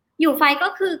นำอยู่ไฟก็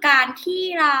คือการที่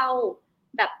เรา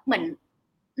แบบเหมือน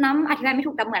น้ำอธิบายไม่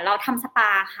ถูกแต่เหมือนเราทำสปา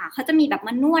ค่ะเขาจะมีแบบม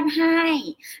านวดให้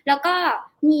แล้วก็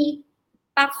มี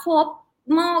ประคบ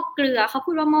หม้อเกลือเขา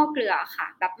พูดว่าหม้อเกลือค่ะ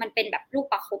แบบมันเป็นแบบลูก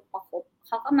ประคบเ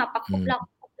ขาก็มาประคบเร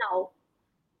า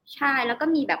ใช่แล้วก็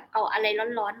มีแบบเอาอะไร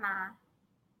ร้อนๆมา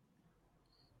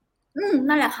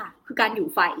นั่นแหละค่ะคือการอยู่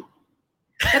ไฟ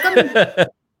แล้วก็มี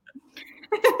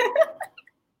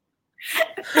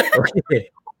โอเค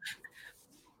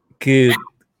คือ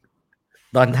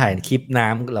ตอนถ่ายคลิปน้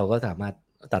ำเราก็สามารถ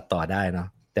ตัดต่อได้เนาะ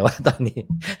แต่ว่าตอนนี้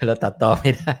เราตัดต่อไ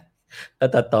ม่ได้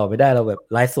เราแบบ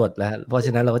ไลฟ์สดแล้วเพราะฉ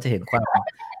ะนั้นเราก็จะเห็นความ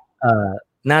เอ่อ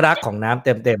น่ารักของน้ำเ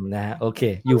ต็มๆนะฮะโอเค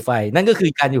อยู่ไฟนั่นก็คื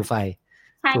อการอยู่ไฟ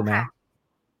ใช่ถูกไหมค่ะ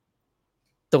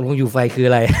ตกลงอยู่ไฟคือ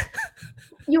อะไร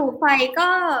อยู่ไฟก็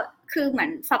คือเหมือน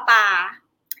สปา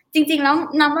จริงๆแล้ว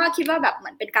น้ำว่าคิดว่าแบบเหมื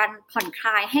อนเป็นการผ่อนคล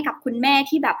ายให้กับคุณแม่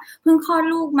ที่แบบเพิ่งคลอด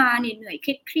ลูกมาเหนื่อยเ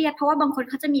ครียดเพราะว่าบางคน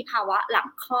เขาจะมีภาวะหลัง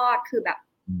คลอดคือแบบ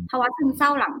ภาวะซึมเศร้า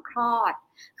หลังคลอด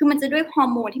คือมันจะด้วยฮอ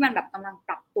ร์โมนที่มันแบบกำลังป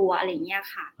รับตัวอะไรอย่างเงี้ย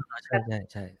ค่ะใช่แบบใช่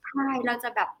ใช่ใช่เราจะ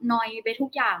แบบนอยไปทุ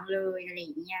กอย่างเลยอะไรอ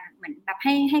ย่างเงี้ยเหมือนแบบใ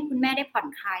ห้คุณแม่ได้ผ่อน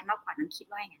คลายมากกว่านั้นคิด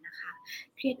ว่าอย่างนั้นนะคะ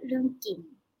เครียดเรื่องกิน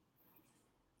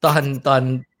ตอนตอน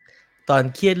ตอน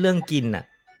เครียดเรื่องกินอ่ะ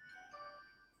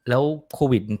แล้วโค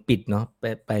วิดมันปิดเนาะ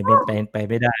ไป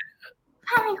ไม่ได้ใ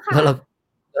ช่ค่ะ แล้วเ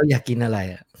ราอยากกินอะไร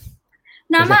อ่ะ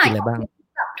เราน้ำอยากอ่ะอยากกินอะไรบ้าง กิน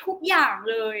แบบทุกอย่าง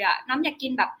เลยอ่ะน้ำอยากกิ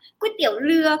นแบบก๋วยเตี๋ยวเ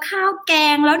รือข้าวแก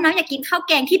งแล้วน้ำอยากกินข้าวแ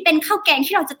กงที่เป็นข้าวแกง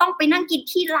ที่เราจะต้องไปนั่งกิน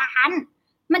ที่ร้าน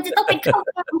มันจะต้องเป็นข้าว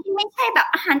แกงที่ไม่ใช่แบบ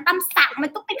อาหารตามสั่งมัน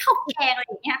ต้องเป็นข้าวแกงอะไร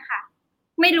อย่างเงี้ยค่ะ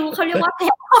ไม่รู้เขาเรียกว่าแพ้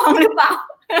ท้องหรือเปล่า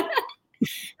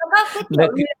แล้วก็ก๋วยเตี๋ย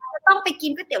วเรือจะต้องไปกิ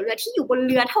นก๋วยเตี๋ยวเรือที่อยู่บนเ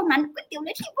รือเท่านั้นก๋วยเตี๋ยวเรื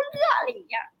อที่อยู่บนเรืออะไรอย่าง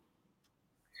เงี้ย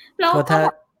แล้วก็ถ้าก็แบ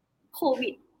บโควิ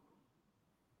ด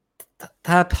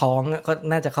ท้องก็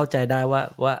น่าจะเข้าใจได้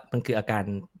ว่ามันคืออากา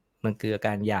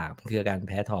รอยากมันคืออาการแ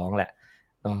พ้ท้องแหละ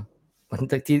เนาะมัน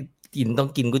ที่ต้อง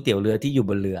กินก๋วยเตี๋ยวเรือที่อยู่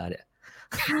บนเรือเนี่ย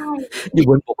ใช่ อยู่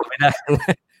บนบกก็ไม่ได้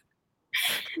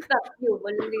แบบอยู่บ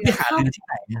นเรือที่หาเข้า เรือที่ไ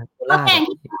หนนะโคข้าวแกงราชอ่ะ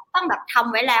ที่ต้องแบบท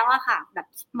ำไว้แล้วอะค่ะแบบ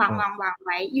วางอ๋อวางวางไ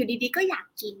ว้อยู่ดีๆก็อยาก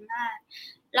กินมาก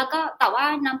แล้วก็แต่ว่า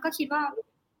น้ำก็คิดว่า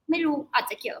ไม่รู้อาจ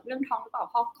จะเกี่ยวกับเรื่องท้องหรือเปล่า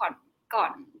เพราะก่อ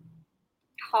น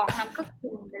ท้องน้ำก็กิ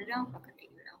นเป็นเรื่องปกติ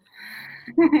อยู่แล้ว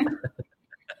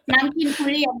น้ำกินทุ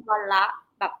เรียนวันละ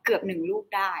แบบเกือบ1 ลูก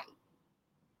ได้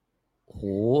โอ้โห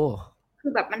คื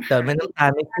อแบบมันแต่หายไปไม่น้ำตาล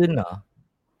ไม่ขึ้นเหรอ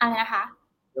อะไรนะคะ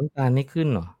น้ำตาลไม่ขึ้น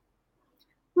เหรอ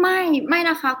ไม่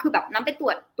นะคะคือแบบน้ำไปตร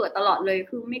วจตลอดเลย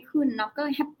คือไม่ขึ้นน้ำก็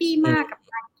แฮปปี้อืมากกับม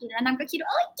การกินแล้วน้ำก็คิดว่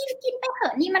าเอ้ยกินไปเถอ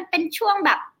ะนี่มันเป็นช่วงแ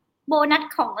บบโบนัส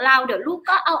ของเราเดี๋ยวลูก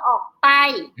ก็เอาออกไป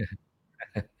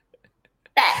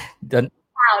แต่จน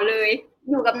เปล่าเลย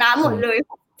อยู่กับน้ำหมดเลย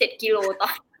7 กิโลตอ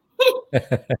น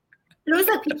รู้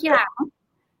สึกผิดทีหลัง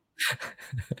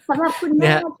สำหรับคุณแม่เ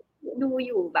นี่ย ที่ดูอ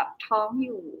ยู่แบบท้องอ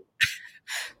ยู่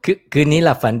คืนนี้ห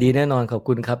ลับฝันดีแน่นอนขอบ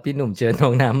คุณครับพี่หนุ่มเชิญน้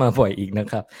องน้ำมาบ่อยอีกนะ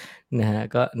ครับนะฮะ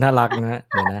ก็น่ารักนะ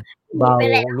เดี๋ยวนะหนีเบาไป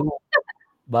แล้วลู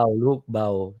กเบา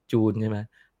จูนใช่ไหม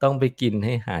ต้องไปกินใ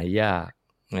ห้หายยาก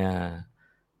อ่า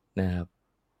นะครับ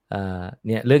เ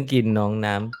นี่ยเรื่องกินน้อง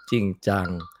น้ำจริงจัง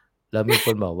แล้วมีค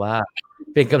นบอกว่า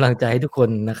เป็นกำลังใจให้ทุกคน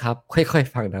นะครับค่อย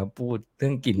ๆฟังน้ำพูดเรื่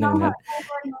องกินน้องขอทั้งนั้นโ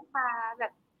ทษนะคะแบ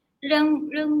บเรื่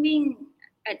องวิ่ง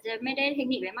อาจจะไม่ได้เทค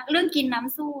นิคอะไรมากเรื่องกินน้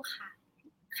ำสู้ค่ะ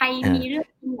ใครมีเรื่อง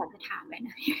กินอยากจะถามไว้ห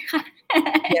น่อยค่ะ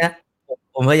เนี่ย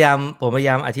ผมพยาย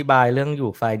ามอธิบายเรื่องอ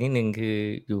ยู่ไฟนิดนึงคือ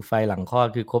อยู่ไฟหลังคลอด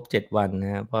คือครบ7 วันน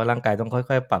ะฮะเพราะร่างกายต้องค่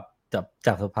อยๆปรับจ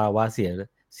ากสภาวะเ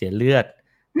สียเลือด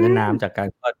อืและมน้ำจากการ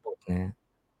คลอดบุตรนะฮะ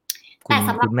คุณแต่ส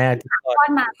ำหรับคุณแม่ที่คลอดคลอ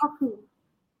ดมาก็คือ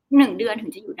1 เดือนถึ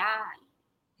งจะอยู่ได้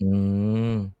อื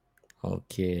มโอ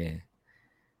เค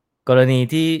กรณี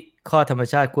ที่คลอดธรรม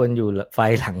ชาติควรอยู่ไฟ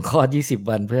หลังคลอด20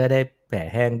 วันเพื่อได้แผล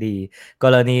แห้งดีก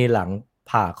รณีหลัง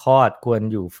ผ่าคลอดควร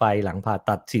อยู่ไฟหลังผ่า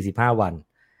ตัด45 วัน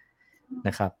น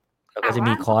ะครับแล้วก็จะแต่ว่า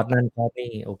มีคอร์สนั่นคอร์ส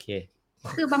นี่โอเค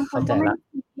คือบางคนเข้าใจละก็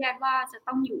ไม่ได้ซีเรียสว่าจะ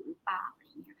ต้องอยู่หรือเปล่าอะไร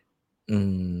อย่างเงี้ยอื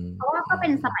มเพราะว่าอืก็เป็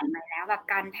นสมัยมใหม่แล้วแบบ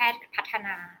การแพทย์พัฒน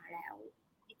าแล้ว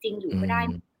จริงๆอยู่อืก็ได้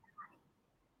ม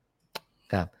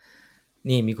ครับ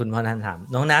นี่มีคุณพรนันท์ถาม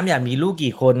น้องน้ำอยากมีลูก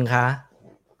กี่คนคะ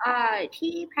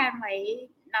ที่แพลนไว้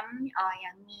น้ำ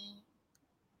ยังมี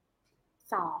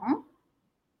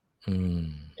2อืม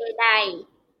เอได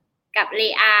กับเล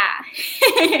อา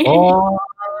อ๋อ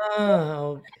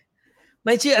ไ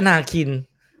ม่ชื่ออนาคิน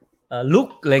ลุก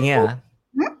อะไรเงี้ยเหรอ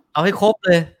เอาให้ครบเ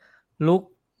ลยลุก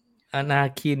อนา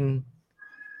คิน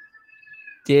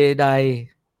เจได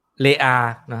เลอา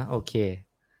นะโอเค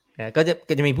ก็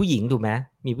จะมีผู้หญิงถูกไหม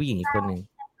มีผู้หญิงอีกคนหนึ่ง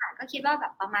ค่ะก็คิดว่าแบ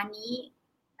บประมาณนี้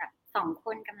แบบ2 ค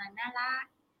นกำลังน่ารัก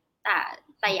แต่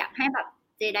แต่อยากให้แบบ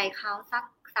เจไดเขาสัก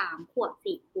3 ขวบ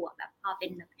 4 ขวบแบบพอเป็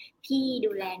นแบบพี่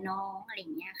ดูแลน้องอะไรอ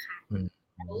ย่างเงี้ยค่ะอืม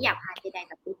อันนี้อยากพาเจได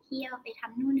แบบไปเที่ยวไปท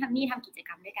ำนู่นทำนี่ทำกิจก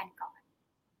รรมด้วยกันก่อน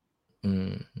อื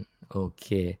มโอเค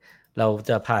เรา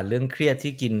จะผ่านเรื่องเครียด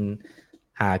ที่กิน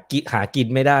หากิน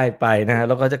ไม่ได้ไปนะฮะแ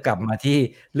ล้วก็จะกลับมาที่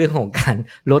เรื่องของการ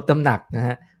ลดน้ำหนักนะฮ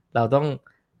ะเราต้อง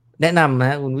แนะนำนะ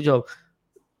ฮะคุณผู้ชม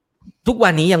ทุกวั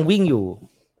นนี้ยังวิ่งอยู่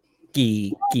กี่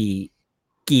กี่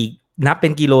กี่นับเป็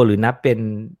นกิโลหรือนับเป็น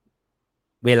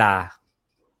เวลา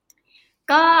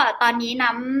ก็ตอนนี้น้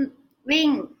ำ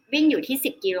วิ่งอยู่ที่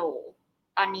10 กิโล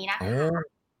ตอนนี้นะคะ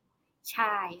ใ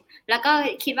ช่แล้วก็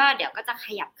คิดว่าเดี๋ยวก็จะข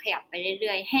ยับไปเ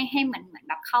รื่อยๆให้เหมือนแ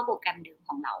บบเข้าโปรแกรมเดิม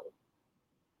ของเรา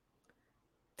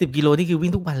10 กิโลนี่คือวิ่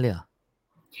งทุกวันเลยเหรอ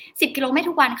10 กิโลไม่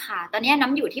ทุกวันค่ะตอนนี้น้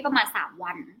ำอยู่ที่ประมาณ3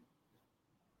 วัน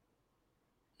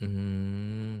อื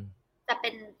มจะเป็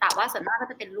นแต่ว่าส่วนมากก็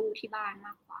จะเป็นลูกที่บ้านม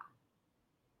ากกว่า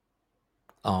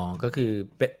อ๋อก็คือ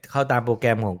เข้าตามโปรแกร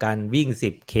มของการวิ่ง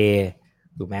 10K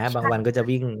ถูกไหมบางวันก็จะ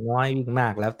วิ่งน้อยวิ่งมา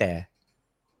กแล้วแต่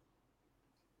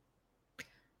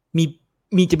มี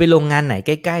มีจะไปลงงานไหนใ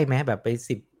กล้ๆไหมแบบไป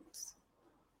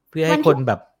เพื่อให้คนแ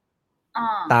บบ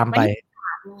ตามไป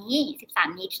วันที่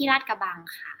13นี้ที่ลาดกระบัง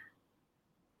ค่ะ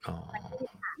วันที่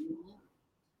13นี้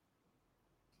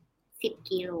10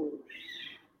 กิโล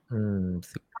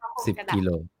10 กิโล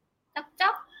จ๊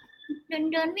อกเ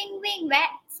ดินวิ่งแวะ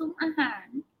ซุ้มอาหาร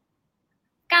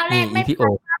ก้าวแรกไม่พลา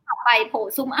ดก้าวต่อไปโผล่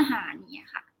ซุ้มอาหารเนี่ย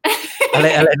ค่ะอะไร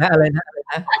นะ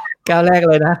ก้าวแรก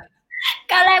เลยนะ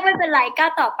ก้าวแรกไม่เป็นไรก้า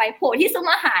วต่อไปโผล่ที่ซุ้ม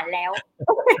อาหารแล้ว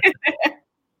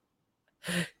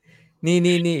นี่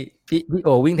พี่โอ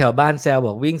วิ่งแถวบ้านแซวบ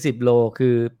อกวิ่ง10 โลคื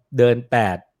อเดิน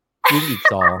8วิ่งอีก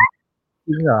2จ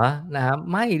ริงเหรอนะครับ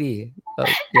ไม่ดิ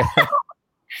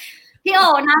พี่โอ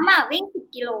น้ำวิ่ง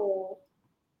10 กิโล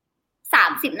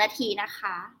30 นาทีนะค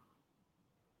ะ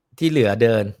ที่เหลือเ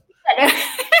ดิน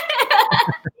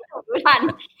รู้ทัน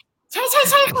ใช่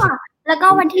ค่ะแล้วก็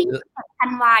วันที่27 ธั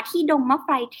นวาที่ดงมะไฟ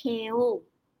เทล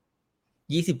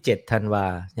27 ธันวา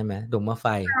ใช่ไหมดงมะไฟ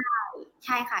ใ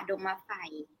ช่ค่ะดงมะไฟ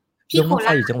ที่โคร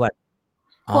าชอยู่จังหวัด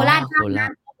โคราชนั่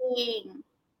นเอง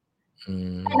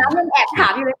แต่น้ำยังแอบถา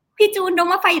มอยู่เลยพี่จูนดง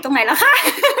มะไฟอยู่ตรงไหนแล้วคะ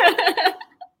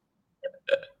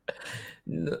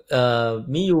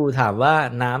มิยูถามว่า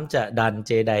น้ำจะดันเ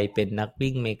จไดเป็นนัก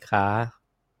วิ่งไหมคะ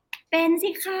เป็น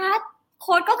สิคะโ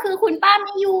ค้ชก็คือคุณป้า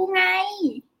มิยูไง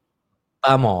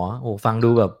ป้าหมอโอ้ฟังดู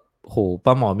แบบโห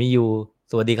ป้าหมอมิยู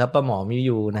สวัสดีครับป้าหมอมิ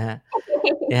ยูนะฮะ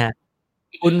เนี่ยฮะ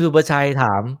คุณสุประชัยถ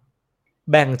าม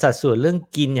แบ่งสัดส่วนเรื่อง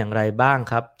กินอย่างไรบ้าง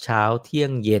ครับเช้าเที่ย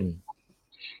งเย็น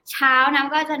เช้าน้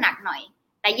ำก็จะหนักหน่อย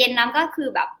แต่เย็นน้ำก็คือ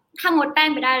แบบถ้างดแป้ง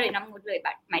ไปได้เลยน้ำงดเลยแบ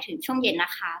บหมายถึงช่วงเย็นน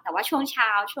ะคะแต่ว่าช่วงเช้า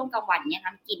ช่วงกลางวันเนี้ย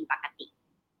น้ำกินปกติ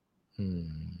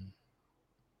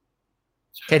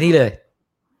แค่นี้เลย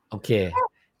โอเค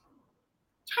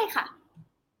ใช่ค่ะ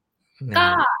ก็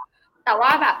แต่ว่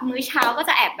าแบบมื้อเช้าก็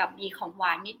จะแอบแบบมีของหว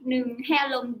านนิดนึงให้อา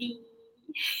รมณ์ดี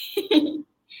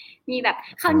มีแบบ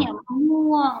ข้าวเหนียวมะ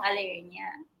ม่วงอะไรอย่างเงี้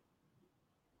ย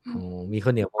มีข้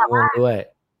าวเหนียวมะม่วงด้วย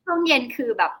ช่วงเย็นคือ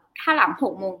แบบถ้าหลัง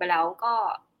6 โมงไปแล้วก็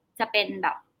จะเป็นแบ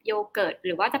บโยเกิร์ตห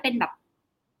รือว่าจะเป็นแบบ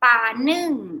ปลานึ่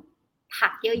งผั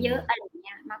กเยอะๆอะไรเ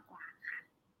งี้ยมากกว่าค่ะ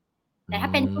แต่ถ้า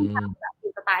เป็นช่วงเช้าแบบ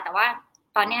สไตล์แต่ว่า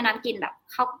ตอนนี้น้ำกินแบบ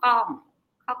ข้าวกล้อง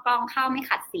ข้าวไม่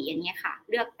ขัดสีอย่างเงี้ยค่ะ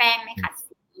เลือกแป้งไม่ขัด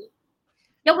สี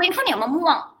ยกเว้นข้าวเหนียวมะม่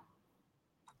วง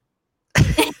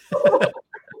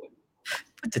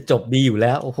จะจบดีอยู่แ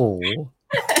ล้วโอ้โห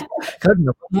ข้าวเหนี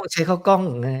ยวมะม่วงใช้ข้าวกล้อง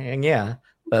อย่างเงี้ย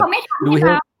เขาไม่ทำให้เ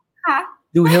ราค่ะ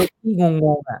ดูเฮลตี้ง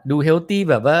งอ่ะดูเฮลตี้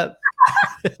แบบว่า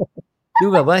ดู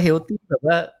แบบว่าเฮลตี้แบบ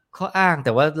ว่าข้ออ้างแ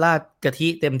ต่ว่าราดกะทิ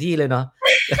เต็มที่เลยเนาะ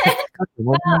ข้าวเหนียว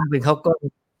มะม่วงเป็นข้าวกล้อง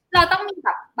เราต้องมีแบ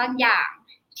บบางอย่าง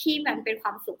ที่มันเป็นคว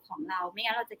ามสุขของเราไม่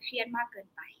งั้นเราจะเครียดมากเกิน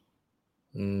ไป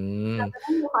เราจะต้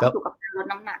องมีความสุขกับการลด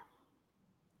น้ำหนัก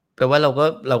แปลว่าเรา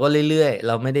ก็เรื่อยๆเ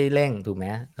ราไม่ได้เร่งถูกไหม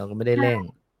เราก็ไม่ได้เร่ง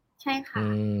ใช่ค่ะ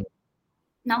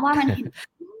น้ำว่ามันเห็น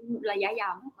ระยะยา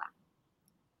วมากกว่า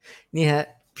นี่ฮะ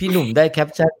พี่หนุ่มได้แคป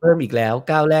ชั่นเพิ่มอีกแล้ว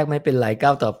ก้าวแรกไม่เป็นไรก้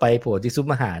าวต่อไปโผล่ที่ซุป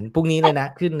อาหารพรุ่งนี้เลยนะ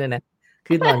ขึ้นเลยนะ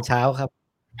ขึ้นตอนเช้าครับ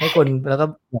ให้คนแล้วก็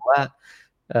บอกว่า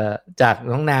จาก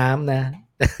น้องน้ำนะ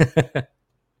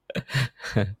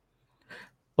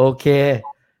โอเค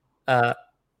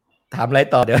ถามอะไร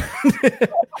ต่อเดี๋ยว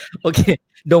โอเค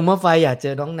ดงมะไฟอยากเจ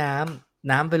อน้อง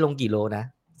น้ำไปลงกี่โลนะ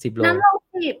10 โลน้ำลง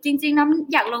10จริงๆน้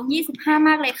ำอยากลง25ม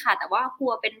ากเลยค่ะแต่ว่ากลั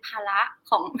วเป็นภาระ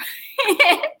ของ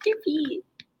พี่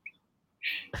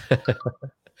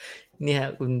เนี่ย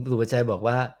คุณสุภชัยบอก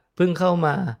ว่าเพิ่งเข้าม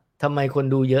าทำไมคน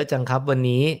ดูเยอะจังครับวัน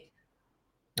นี้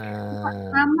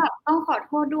น้ำแบบต้องขอโ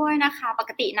ทษด้วยนะคะป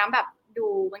กติน้ำแบบดู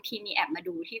บางทีมีแอบมา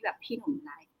ดูที่แบบพี่หนุ่มไ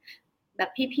ลฟ์แบบ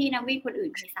พี่ๆนักวิ่งคนอื่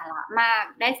นมีสาระมาก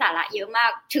ได้สาระเยอะมา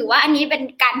กถือว่าอันนี้เป็น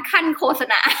การขั้นโฆษ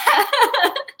ณา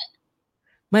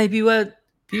ไม่พี่ว่า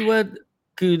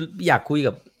คืออยากคุย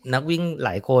กับนักวิ่งหล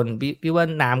ายคนพี่ว่า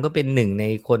น้ำก็เป็นหนึ่งใน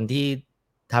คนที่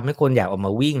ทำให้คนอยากออกม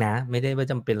าวิ่งนะไม่ได้ว่า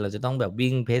จำเป็นเราจะต้องแบบ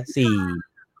วิ่งเพจ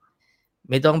4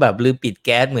 ไม่ต้องแบบลืมปิดแ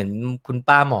ก๊สเหมือนคุณ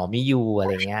ป้าหมอมิยูอะไ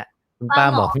รเงี้ยคุณป้า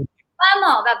หมอ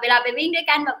แบบเวลาไปวิ่งด้วย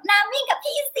กันแบบน้ำวิ่งกับ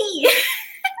พี่สิ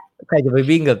ใครจะไป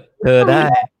วิ่งกับเธอได้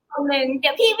คนหนึ่งเดี๋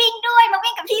ยวพี่วิ่งด้วยมา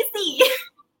วิ่งกับพี่สิ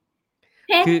เ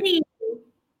พชรสิ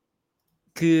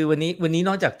คือวันนี้น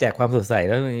อกจากแจกความสดใส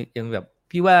แล้วยังแบบ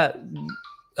พี่ว่า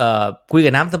คุย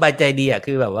กับน้ำสบายใจดีอ่ะ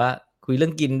คือแบบว่าคุยเรื่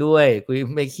องกินด้วยคุย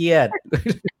ไม่เครียด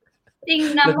จริง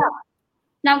น้ำแบบ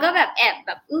น้ำก็แบบแอบแ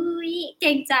บบเกร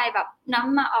งใจแบบน้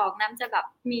ำมาออกน้ำจะแบบ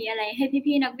มีอะไรให้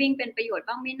พี่ๆนักวิ่งเป็นประโยชน์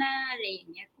บ้างไม่น่าอะไรอย่า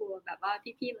งเงี้ยกลัวแบบว่า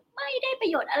พี่ๆแบบไม่ได้ประ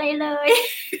โยชน์อะไรเลย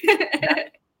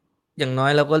อย่างน้อ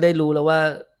ยเราก็ได้รู้แล้วว่า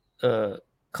เออ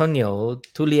ข้าวเหนียว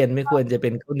ทุเรียนไม่ควรจะเป็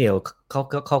นข้าวเหนียวข้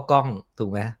าวกล้องถูก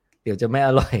ไหมเดี๋ยวจะไม่อ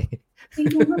ร่อยจริง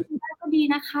ๆมันได้ก็ดี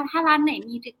นะคะถ้าร้านไหน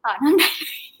มีติดต่อนั่นได้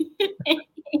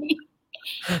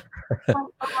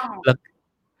แล้ว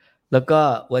แล้วก็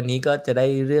วันนี้ก็จะได้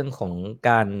เรื่องของก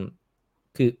าร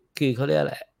คือเขาเรียกอะ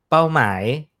ไรเป้าหมาย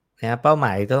นะเป้าหม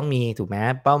ายต้องมีถูกไหม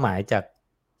เป้าหมายจาก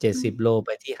70 โลไป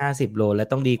ที่50 โลแล้ว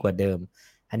ต้องดีกว่าเดิม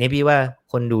อันนี้พี่ว่า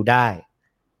คนดูได้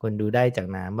คนดูได้จาก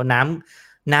น้ำเพราะ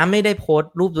น้ำไม่ได้โพส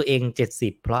ต์รูปตัวเอง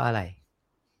70เพราะอะไร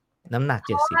น้ำหนัก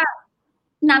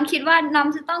70น้ำคิดว่าน้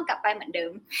ำจะต้องกลับไปเหมือนเดิ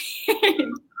ม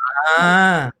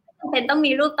เป็นต้อง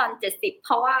มีรูปตอน70เพ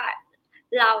ราะว่า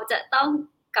เราจะต้อง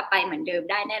กลับไปเหมือนเดิม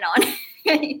ได้แน่นอน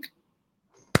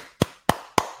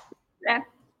และ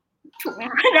ถูกไหม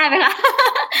คะได้ไหมคะ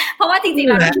เพราะว่าจริงๆ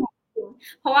แล้ว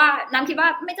เพราะว่าน้ำคิดว่า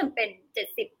ไม่จำเป็น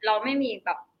70เราไม่มีแบ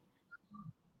บ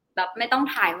ไม่ต้อง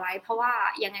ถ่ายไว้เพราะว่า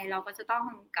ยังไงเราก็จะต้อง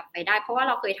กลับไปได้เพราะว่าเ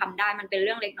ราเคยทำได้มันเป็นเ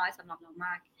รื่องเล็กน้อยสำหรับเราม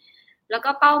ากแล้วก็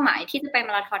เป้าหมายที่จะไปม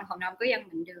าราธอนของน้ำก็ยังเห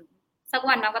มือนเดิมสัก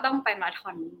วันน้ำก็ต้องไปมาราธ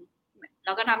อนแ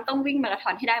ล้วก็น้ำต้องวิ่งมาราธอ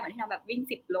นให้ได้เหมือนที่น้ำแบบวิ่ง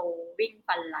10 โลวิ่ง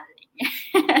ฟันรันอะไรอย่างเงี้ย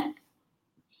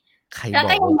แล้ว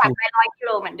ก็ยังอยากไป100 กิโล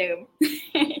เหมือนเดิม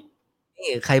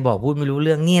นี่ใครบอกพูดไม่รู้เ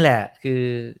รื่องนี่แหละ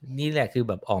คือ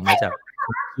แบบออกมาจาก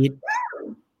คิด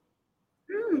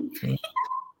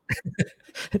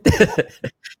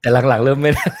แต่หลังๆเริ่มไ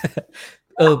ม่ได้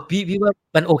พี่ว่า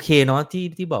มันโอเคเนาะ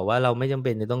ที่บอกว่าเราไม่จำเ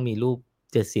ป็นจะต้องมีรูป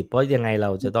70เพราะยังไงเร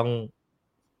าจะต้อง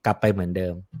กลับไปเหมือนเดิ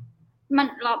มมัน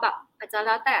เราแบบอาจจะแ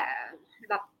ล้วแต่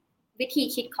แบบวิธี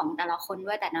คิดของแต่ละคน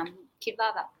ด้วยแต่น้ำคิดว่า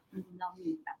แบบเรามี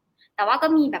แบบแต่ว่าก็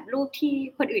มีแบบรูปที่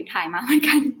คนอื่นถ่ายมาเหมือน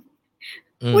กัน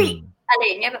อุ้ยอะไร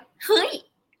อย่างเงี้ยแบบเฮ้ย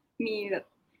มีแบบ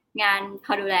งานพ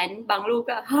าดูแลนซ์บางรูป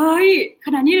ก็เฮ้ยข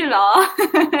นาดนี้เลยเหรอ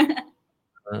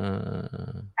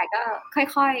แต่ก็ค่อย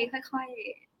ๆค่อย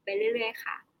ๆไปเรื่อยๆ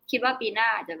ค่ะคิดว่าปีหน้า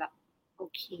อาจจะแบบโอ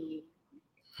เค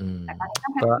แต่ตอนนี้ต้อ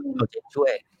งแฮปก็ปี้เอาใจช่ว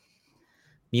ย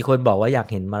มีคนบอกว่าอยาก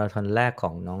เห็นมาราธอนแรกข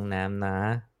องน้องน้ำนะ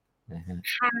ฮะ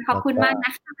ค่ะขอบคุณมากน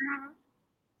ะคะ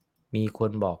มีค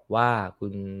นบอกว่าคุ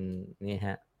ณนี่ฮ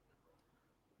ะ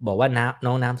บอกว่า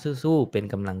น้องน้ำสู้ๆเป็น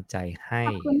กำลังใจให้ข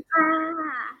อบคุณค่ะ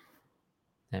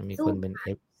นะมีคสู้นเป็น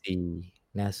FC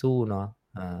นะสู้เนาะ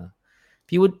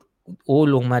พี่วุฒิโอ้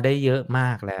ลงมาได้เยอะม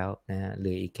ากแล้วนะฮะเห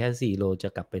ลืออีกแค่4 โลจะ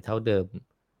กลับไปเท่าเดิม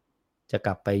จะก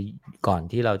ลับไปก่อน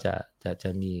ที่เราจะ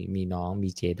มีน้องมี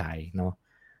เจไดเนาะ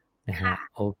นะฮะค่ะ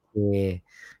โอเค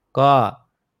ก็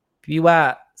พี่ว่า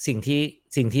สิ่ง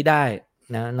ที่ได้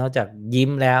นะนอกจากยิ้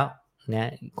มแล้วน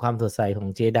ะความสดใสของ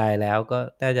เจไดแล้วก็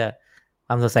น่าจะค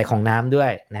วามสดใสของน้ำด้ว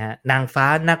ยนะฮะนางฟ้า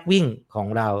นักวิ่งของ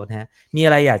เรานะฮะมีอ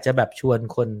ะไรอยากจะแบบชวน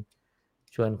ค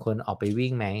นออกไปวิ่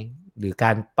งไหมหรือกา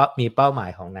รมีเป้าหมา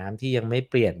ยของน้ำที่ยังไม่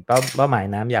เปลี่ยนเป้าหมาย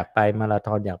น้ำอยากไปมาราธ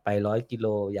อนอยากไป100 กิโล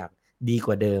อยากดีก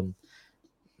ว่าเดิม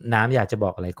น้ำอยากจะบ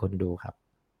อกอะไรคนดูครับ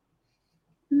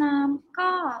น้ำก็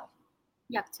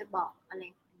อยากจะบอกอะไร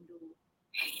คนดู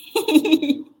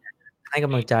ให้ก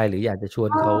ำลังใจหรืออยากจะชวน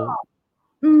เขา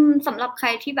สำหรับใคร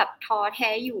ที่แบบท้อแท้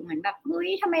อยู่เหมือนแบบเฮ้ย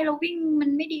ทำไมเราวิ่งมั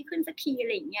นไม่ดีขึ้นสักทีอะ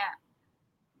ไรอย่างเงี้ย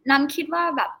น้ำคิดว่า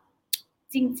แบบ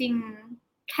จริง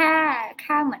ๆแ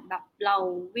ค่เหมือนแบบเรา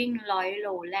วิ่ง100 โล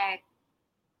แรก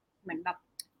เหมือนแบบ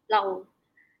เรา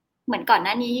เหมือนก่อนห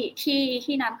น้านี้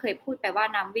ที่น้ำเคยพูดไปว่า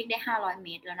น้ำวิ่งได้500 เม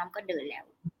ตรแล้วน้ำก็เดินแล้ว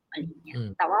อะไรอย่างเงี้ย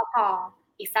แต่ว่าพอ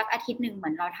อีกสักอาทิตย์หนึ่งเหมื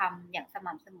อนเราทำอย่างส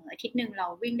ม่ำเสมออาทิตย์หนึ่งเรา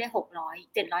วิ่งได้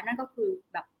600 700นั่นก็คือ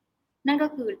แบบนั่นก็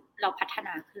คือเราพัฒน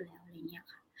าขึ้นแล้วอะไรเงี้ย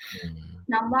ค่ะ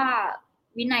น้ำว่า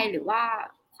วินัยหรือว่า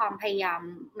ความพยายาม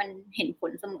มันเห็นผ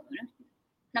ลเสมอ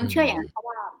น้ำเชื่ออย่างนั้นเพราะ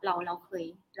ว่าเรา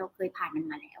เคยผ่านมัน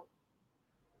มาแล้ว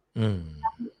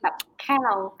แบบแค่เ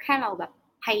ราแบบ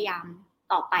พยายาม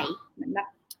ต่อไปเหมือนแบบ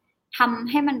ทำ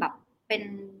ให้มันแบบเป็น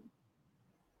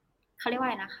เขาเรียกว่าอ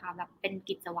ะไรนะคะแบบเป็น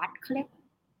กิจวัตรเขาเรียก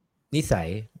นิสัย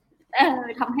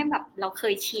ทำให้แบบเราเค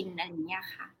ยชินอะไรอย่างเงี้ย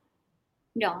ค่ะ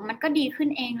เดี๋ยวมันก็ดีขึ้น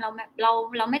เองเราแบบเ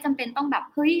ราไม่จำเป็นต้องแบบ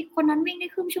เฮ้ยคนนั้นวิ่งได้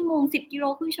ครึ่งชั่วโมง10 กิโล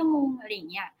ครึ่งชั่วโมงอะไรอย่า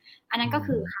งเงี้ยอันนั้นก็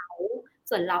คือเขา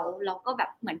ส่วนเราก็แบบ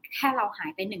เหมือนแค่เราหา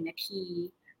ยไป1 นาที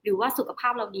หรือว่าสุขภา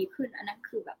พเราดีขึ้นอันนั้น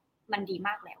คือแบบ มันดีม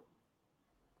ากแล้ว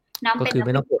น้ำก็เป็นคือไ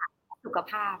ม่ต้องเปรียบ สุข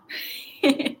ภาพ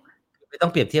ไม่ต้อ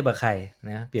งเปรียบเทียบกับใคร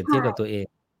นะเปรียบเทียบกับตัวเอง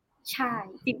ใช่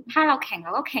จริงถ้าเราแข่งเร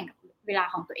าก็แข่งกับเวลา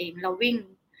ของตัวเองเราวิ่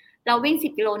ง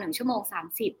10 กิโล1 ชั่วโมง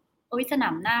 30โอ้ยสนา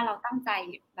มหน้าเราตั้งใจ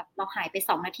แบบเราหายไป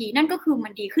2 นาทีนั่นก็คือมั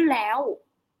นดีขึ้นแล้ว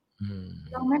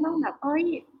เราไม่ต้องแบบ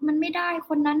มันไม่ได้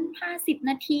คนนั้น50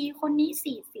 นาทีคนนี้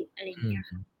40อะไรอย่างเงี้ย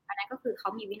ค่ะอันนั้นก็คือเขา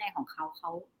มีวินัยของเขา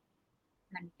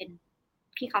มันเป็น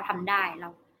ที่เขาทำได้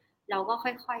เราก็ค่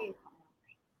อยๆของเราไป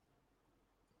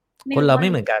คนเราไม่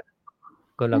เหมือนกัน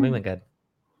คนเราไม่เหมือนกัน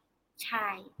ใช่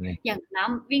อย่างน้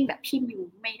ำวิ่งแบบพี่มิว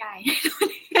ไม่ได้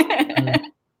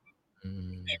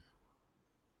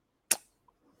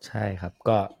ใช่ครับ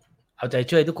ก็เอาใจ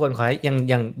ช่วยทุกคนขอให้อ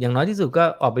ย่างน้อยที่สุดก็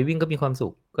ออกไปวิ่งก็มีความสุ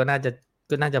ขก็น่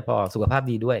าจะพอสุขภาพ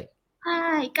ดีด้วยใช่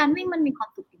การวิ่งมันมีความ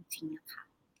สุขจริงๆนะคะ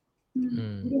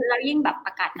แล้วยิ่งแบบอ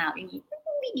ากาศหนาวอย่างนี้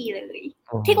ไม่ดีเลย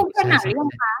ที่กรุงเทพหนาวหรือยั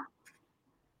งคะ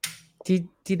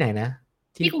ที่ไหนนะ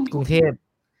ที่กรุงเทพ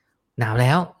หนาวแ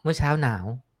ล้วเมื่อเช้าหนาว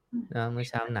นะเมื่อ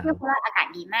เช้าหนาวเพราะว่าอากาศ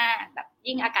ดีมากแบบ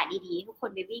ยิ่งอากาศดีๆทุกคน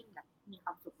ไปวิ่งแบบมีคว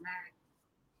ามสุขมาก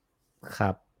ค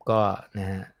รับก็นะ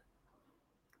ฮะ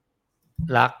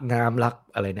รักน้ำรัก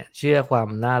อะไรเนี่ยเชื่อความ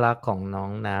น่ารักของน้อ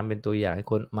งน้ำเป็นตัวอย่างให้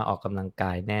คนมาออกกำลังก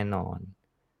ายแน่นอน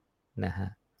นะฮะ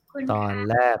ตอน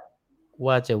แรก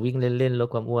ว่าจะวิ่งเล่นๆลด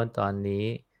ความอ้วนตอนนี้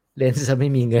เล่นซะไม่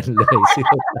มีเงินเลยซื้อ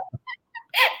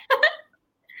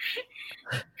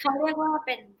เขาเรียกว่าเ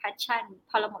ป็น passion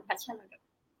พอเราหมด passion เรา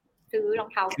ซื้อรอง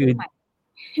เท้าคือใหม่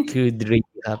คือดี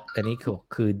ครับอันนี้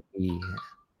คือดี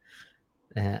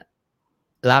นะฮะ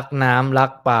รักน้ำรั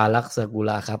กป่ารักซากุ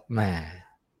ระครับแหม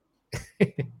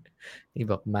นี่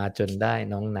บอกมาจนได้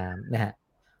น้องน้ำนะฮะ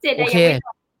เจไดโอเคยัง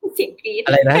ไม่เสียงกรี๊ดอ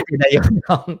ะไรนะเจไดยัง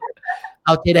น้องเอ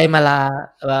าเจไดมาลา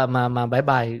มาบาย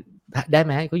บายได้ไ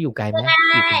หมเขาอยู่ไกลไหม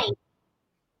อยู่ไกล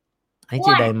ให้เจ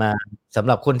ไดมาสำ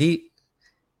หรับคนที่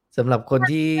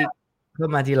เข้า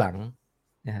มาทีหลัง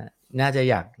นะฮะน่าจะ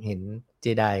อยากเห็นเจ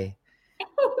ได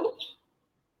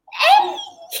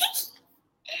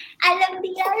อารมณ์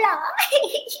ดีแล้วเหรอ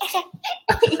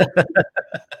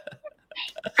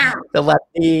สวัส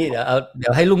ดีเดี๋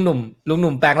ยวให้ลุงห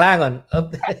นุ่มแปลงร่างก่อน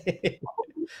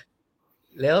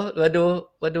แล้วมา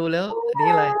ดูแล้วอันนี้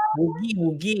อะไรวู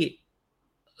กี้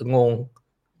งง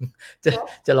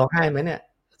จะร้องไห้ไหมเนี่ย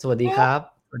สวัสดีครับ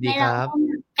สวัสดีครับ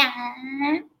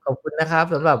ขอบคุณนะครับ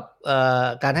สำหรับ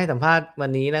การให้สัมภาษณ์วั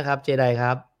นนี้นะครับเจไดค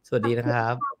รับสวัสดีนะครั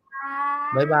บ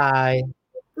บ๊ายบาย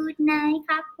Good night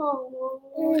ครับผม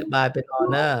บ๊ายบายไปนอน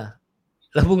เนอะ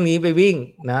แล้วพรุ่งนี้ไปวิ่ง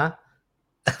นะ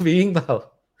ไปวิ่งเปล่า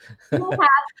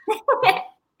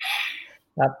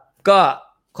ครับก็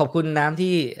ขอบคุณน้ำ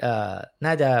ที่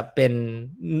น่าจะเป็น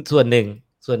ส่วนห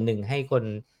นึ่งให้คน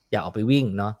อยากออกไปวิ่ง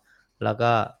เนาะแล้ว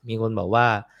ก็มีคนบอกว่า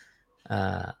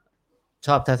ช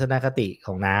อบทัศนคติข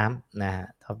องน้ำนะฮะ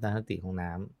ชอบทัศนคติของ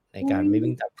น้ำในการไม่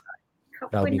วิ่งตามใคร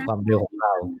เรามีความเร็วของเร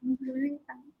า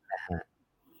นะฮะ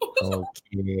โอเค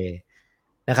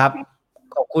นะครับ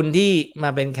ขอบคุณที่มา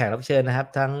เป็นแขกรับเชิญนะครับ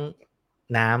ทั้ง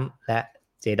น้ำและ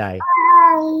เจได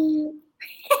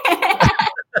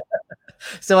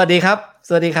สวัสดีครับส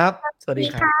วัสดีครับสวัสดี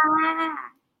ครับ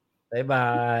บ๊ายบา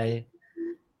ย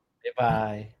บ๊ายบา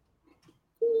ย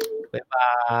บ๊ายบ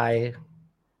าย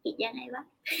อีกยังไงวะ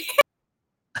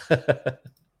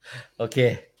โอเค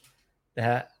นะ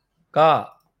ฮะก็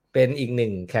เป็นอีกหนึ่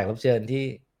งแขกรับเชิญที่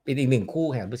เป็นอีกหนึ่งคู่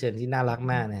แขกรับเชิญที่น่ารัก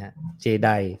มากนะฮะเจได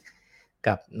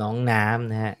กับน้องน้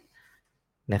ำนะฮะ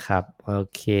นะครับโอ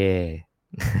เค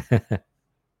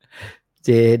เจ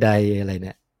ไดอะไรเ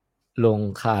นี่ยลง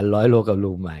คาน100 โลกับ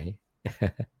รูไหม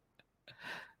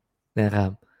นะครับ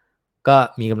ก็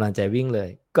มีกำลังใจวิ่งเลย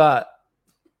ก็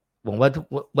หวังว่า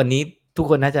วันนี้ทุก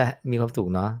คนน่าจะมีความสุข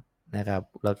เนาะนะครับ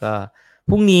แล้วก็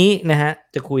พรุ่งนี้นะฮะ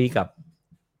จะคุยกับ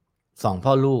2 พ่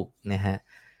อลูกนะฮะ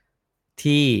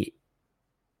ที่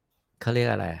เขาเรียก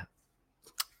อะไร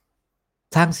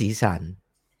สร้างสีสัน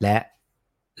และ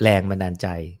แรงบันดาลใจ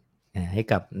ให้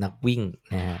กับนักวิ่ง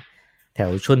นะฮะแถว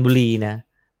ชลบุรีนะ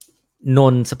น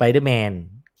นท์สไปเดอร์แมน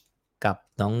กับ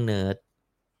น้องเนิร์ด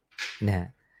นะฮะ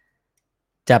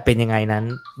จะเป็นยังไงนั้น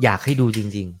อยากให้ดูจ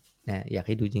ริงๆนะอยากใ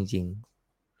ห้ดูจริง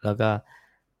ๆแล้วก็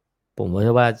ผม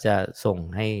ว่าจะส่ง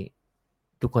ให้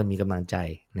ทุกคนมีกำลังใจ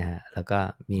นะฮะแล้วก็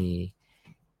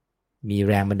มี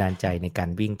แรงบันดาลใจในการ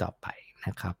วิ่งต่อไปน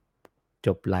ะครับจ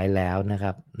บไลฟ์แล้วนะค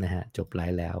รับนะฮะจบไล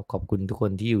ฟ์แล้วขอบคุณทุกค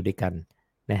นที่อยู่ด้วยกัน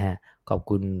นะฮะขอบ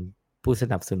คุณผู้ส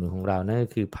นับสนุนของเรานั่นก็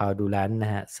คือ Powduran น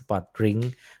ะฮะ Sport Drink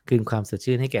คืนความสด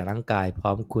ชื่นให้แก่ร่างกายพร้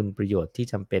อมคุณประโยชน์ที่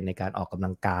จำเป็นในการออกกำลั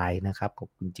งกายนะครับขอบ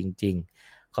คุณจริง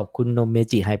ขอบคุณนมเม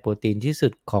จิไฮโปรตีนที่สุ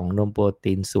ดของนมโปร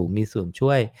ตีนสูงมีส่วนช่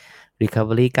วย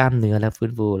Recovery กล้ามเนื้อและฟื้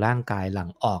นฟูร่างกายหลัง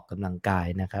ออกกำลังกาย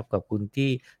นะครับขอบคุณที่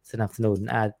สนับสนุน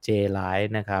RJ Live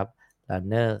นะครับ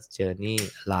Runner Journey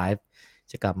Live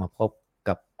จะกลับมาพบ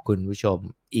กับคุณผู้ชม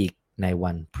อีกใน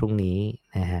วันพรุ่งนี้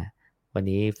นะฮะวัน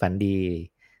นี้ฝันดี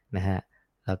นะฮะ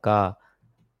แล้วก็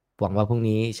หวังว่าพรุ่ง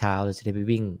นี้เช้าเราจะได้ไป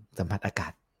วิ่งสัมผัสอากา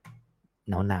ศ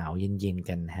หนาวๆเย็นๆ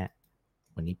กันนะฮะ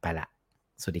วันนี้ไปละ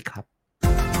สวัสดีครับ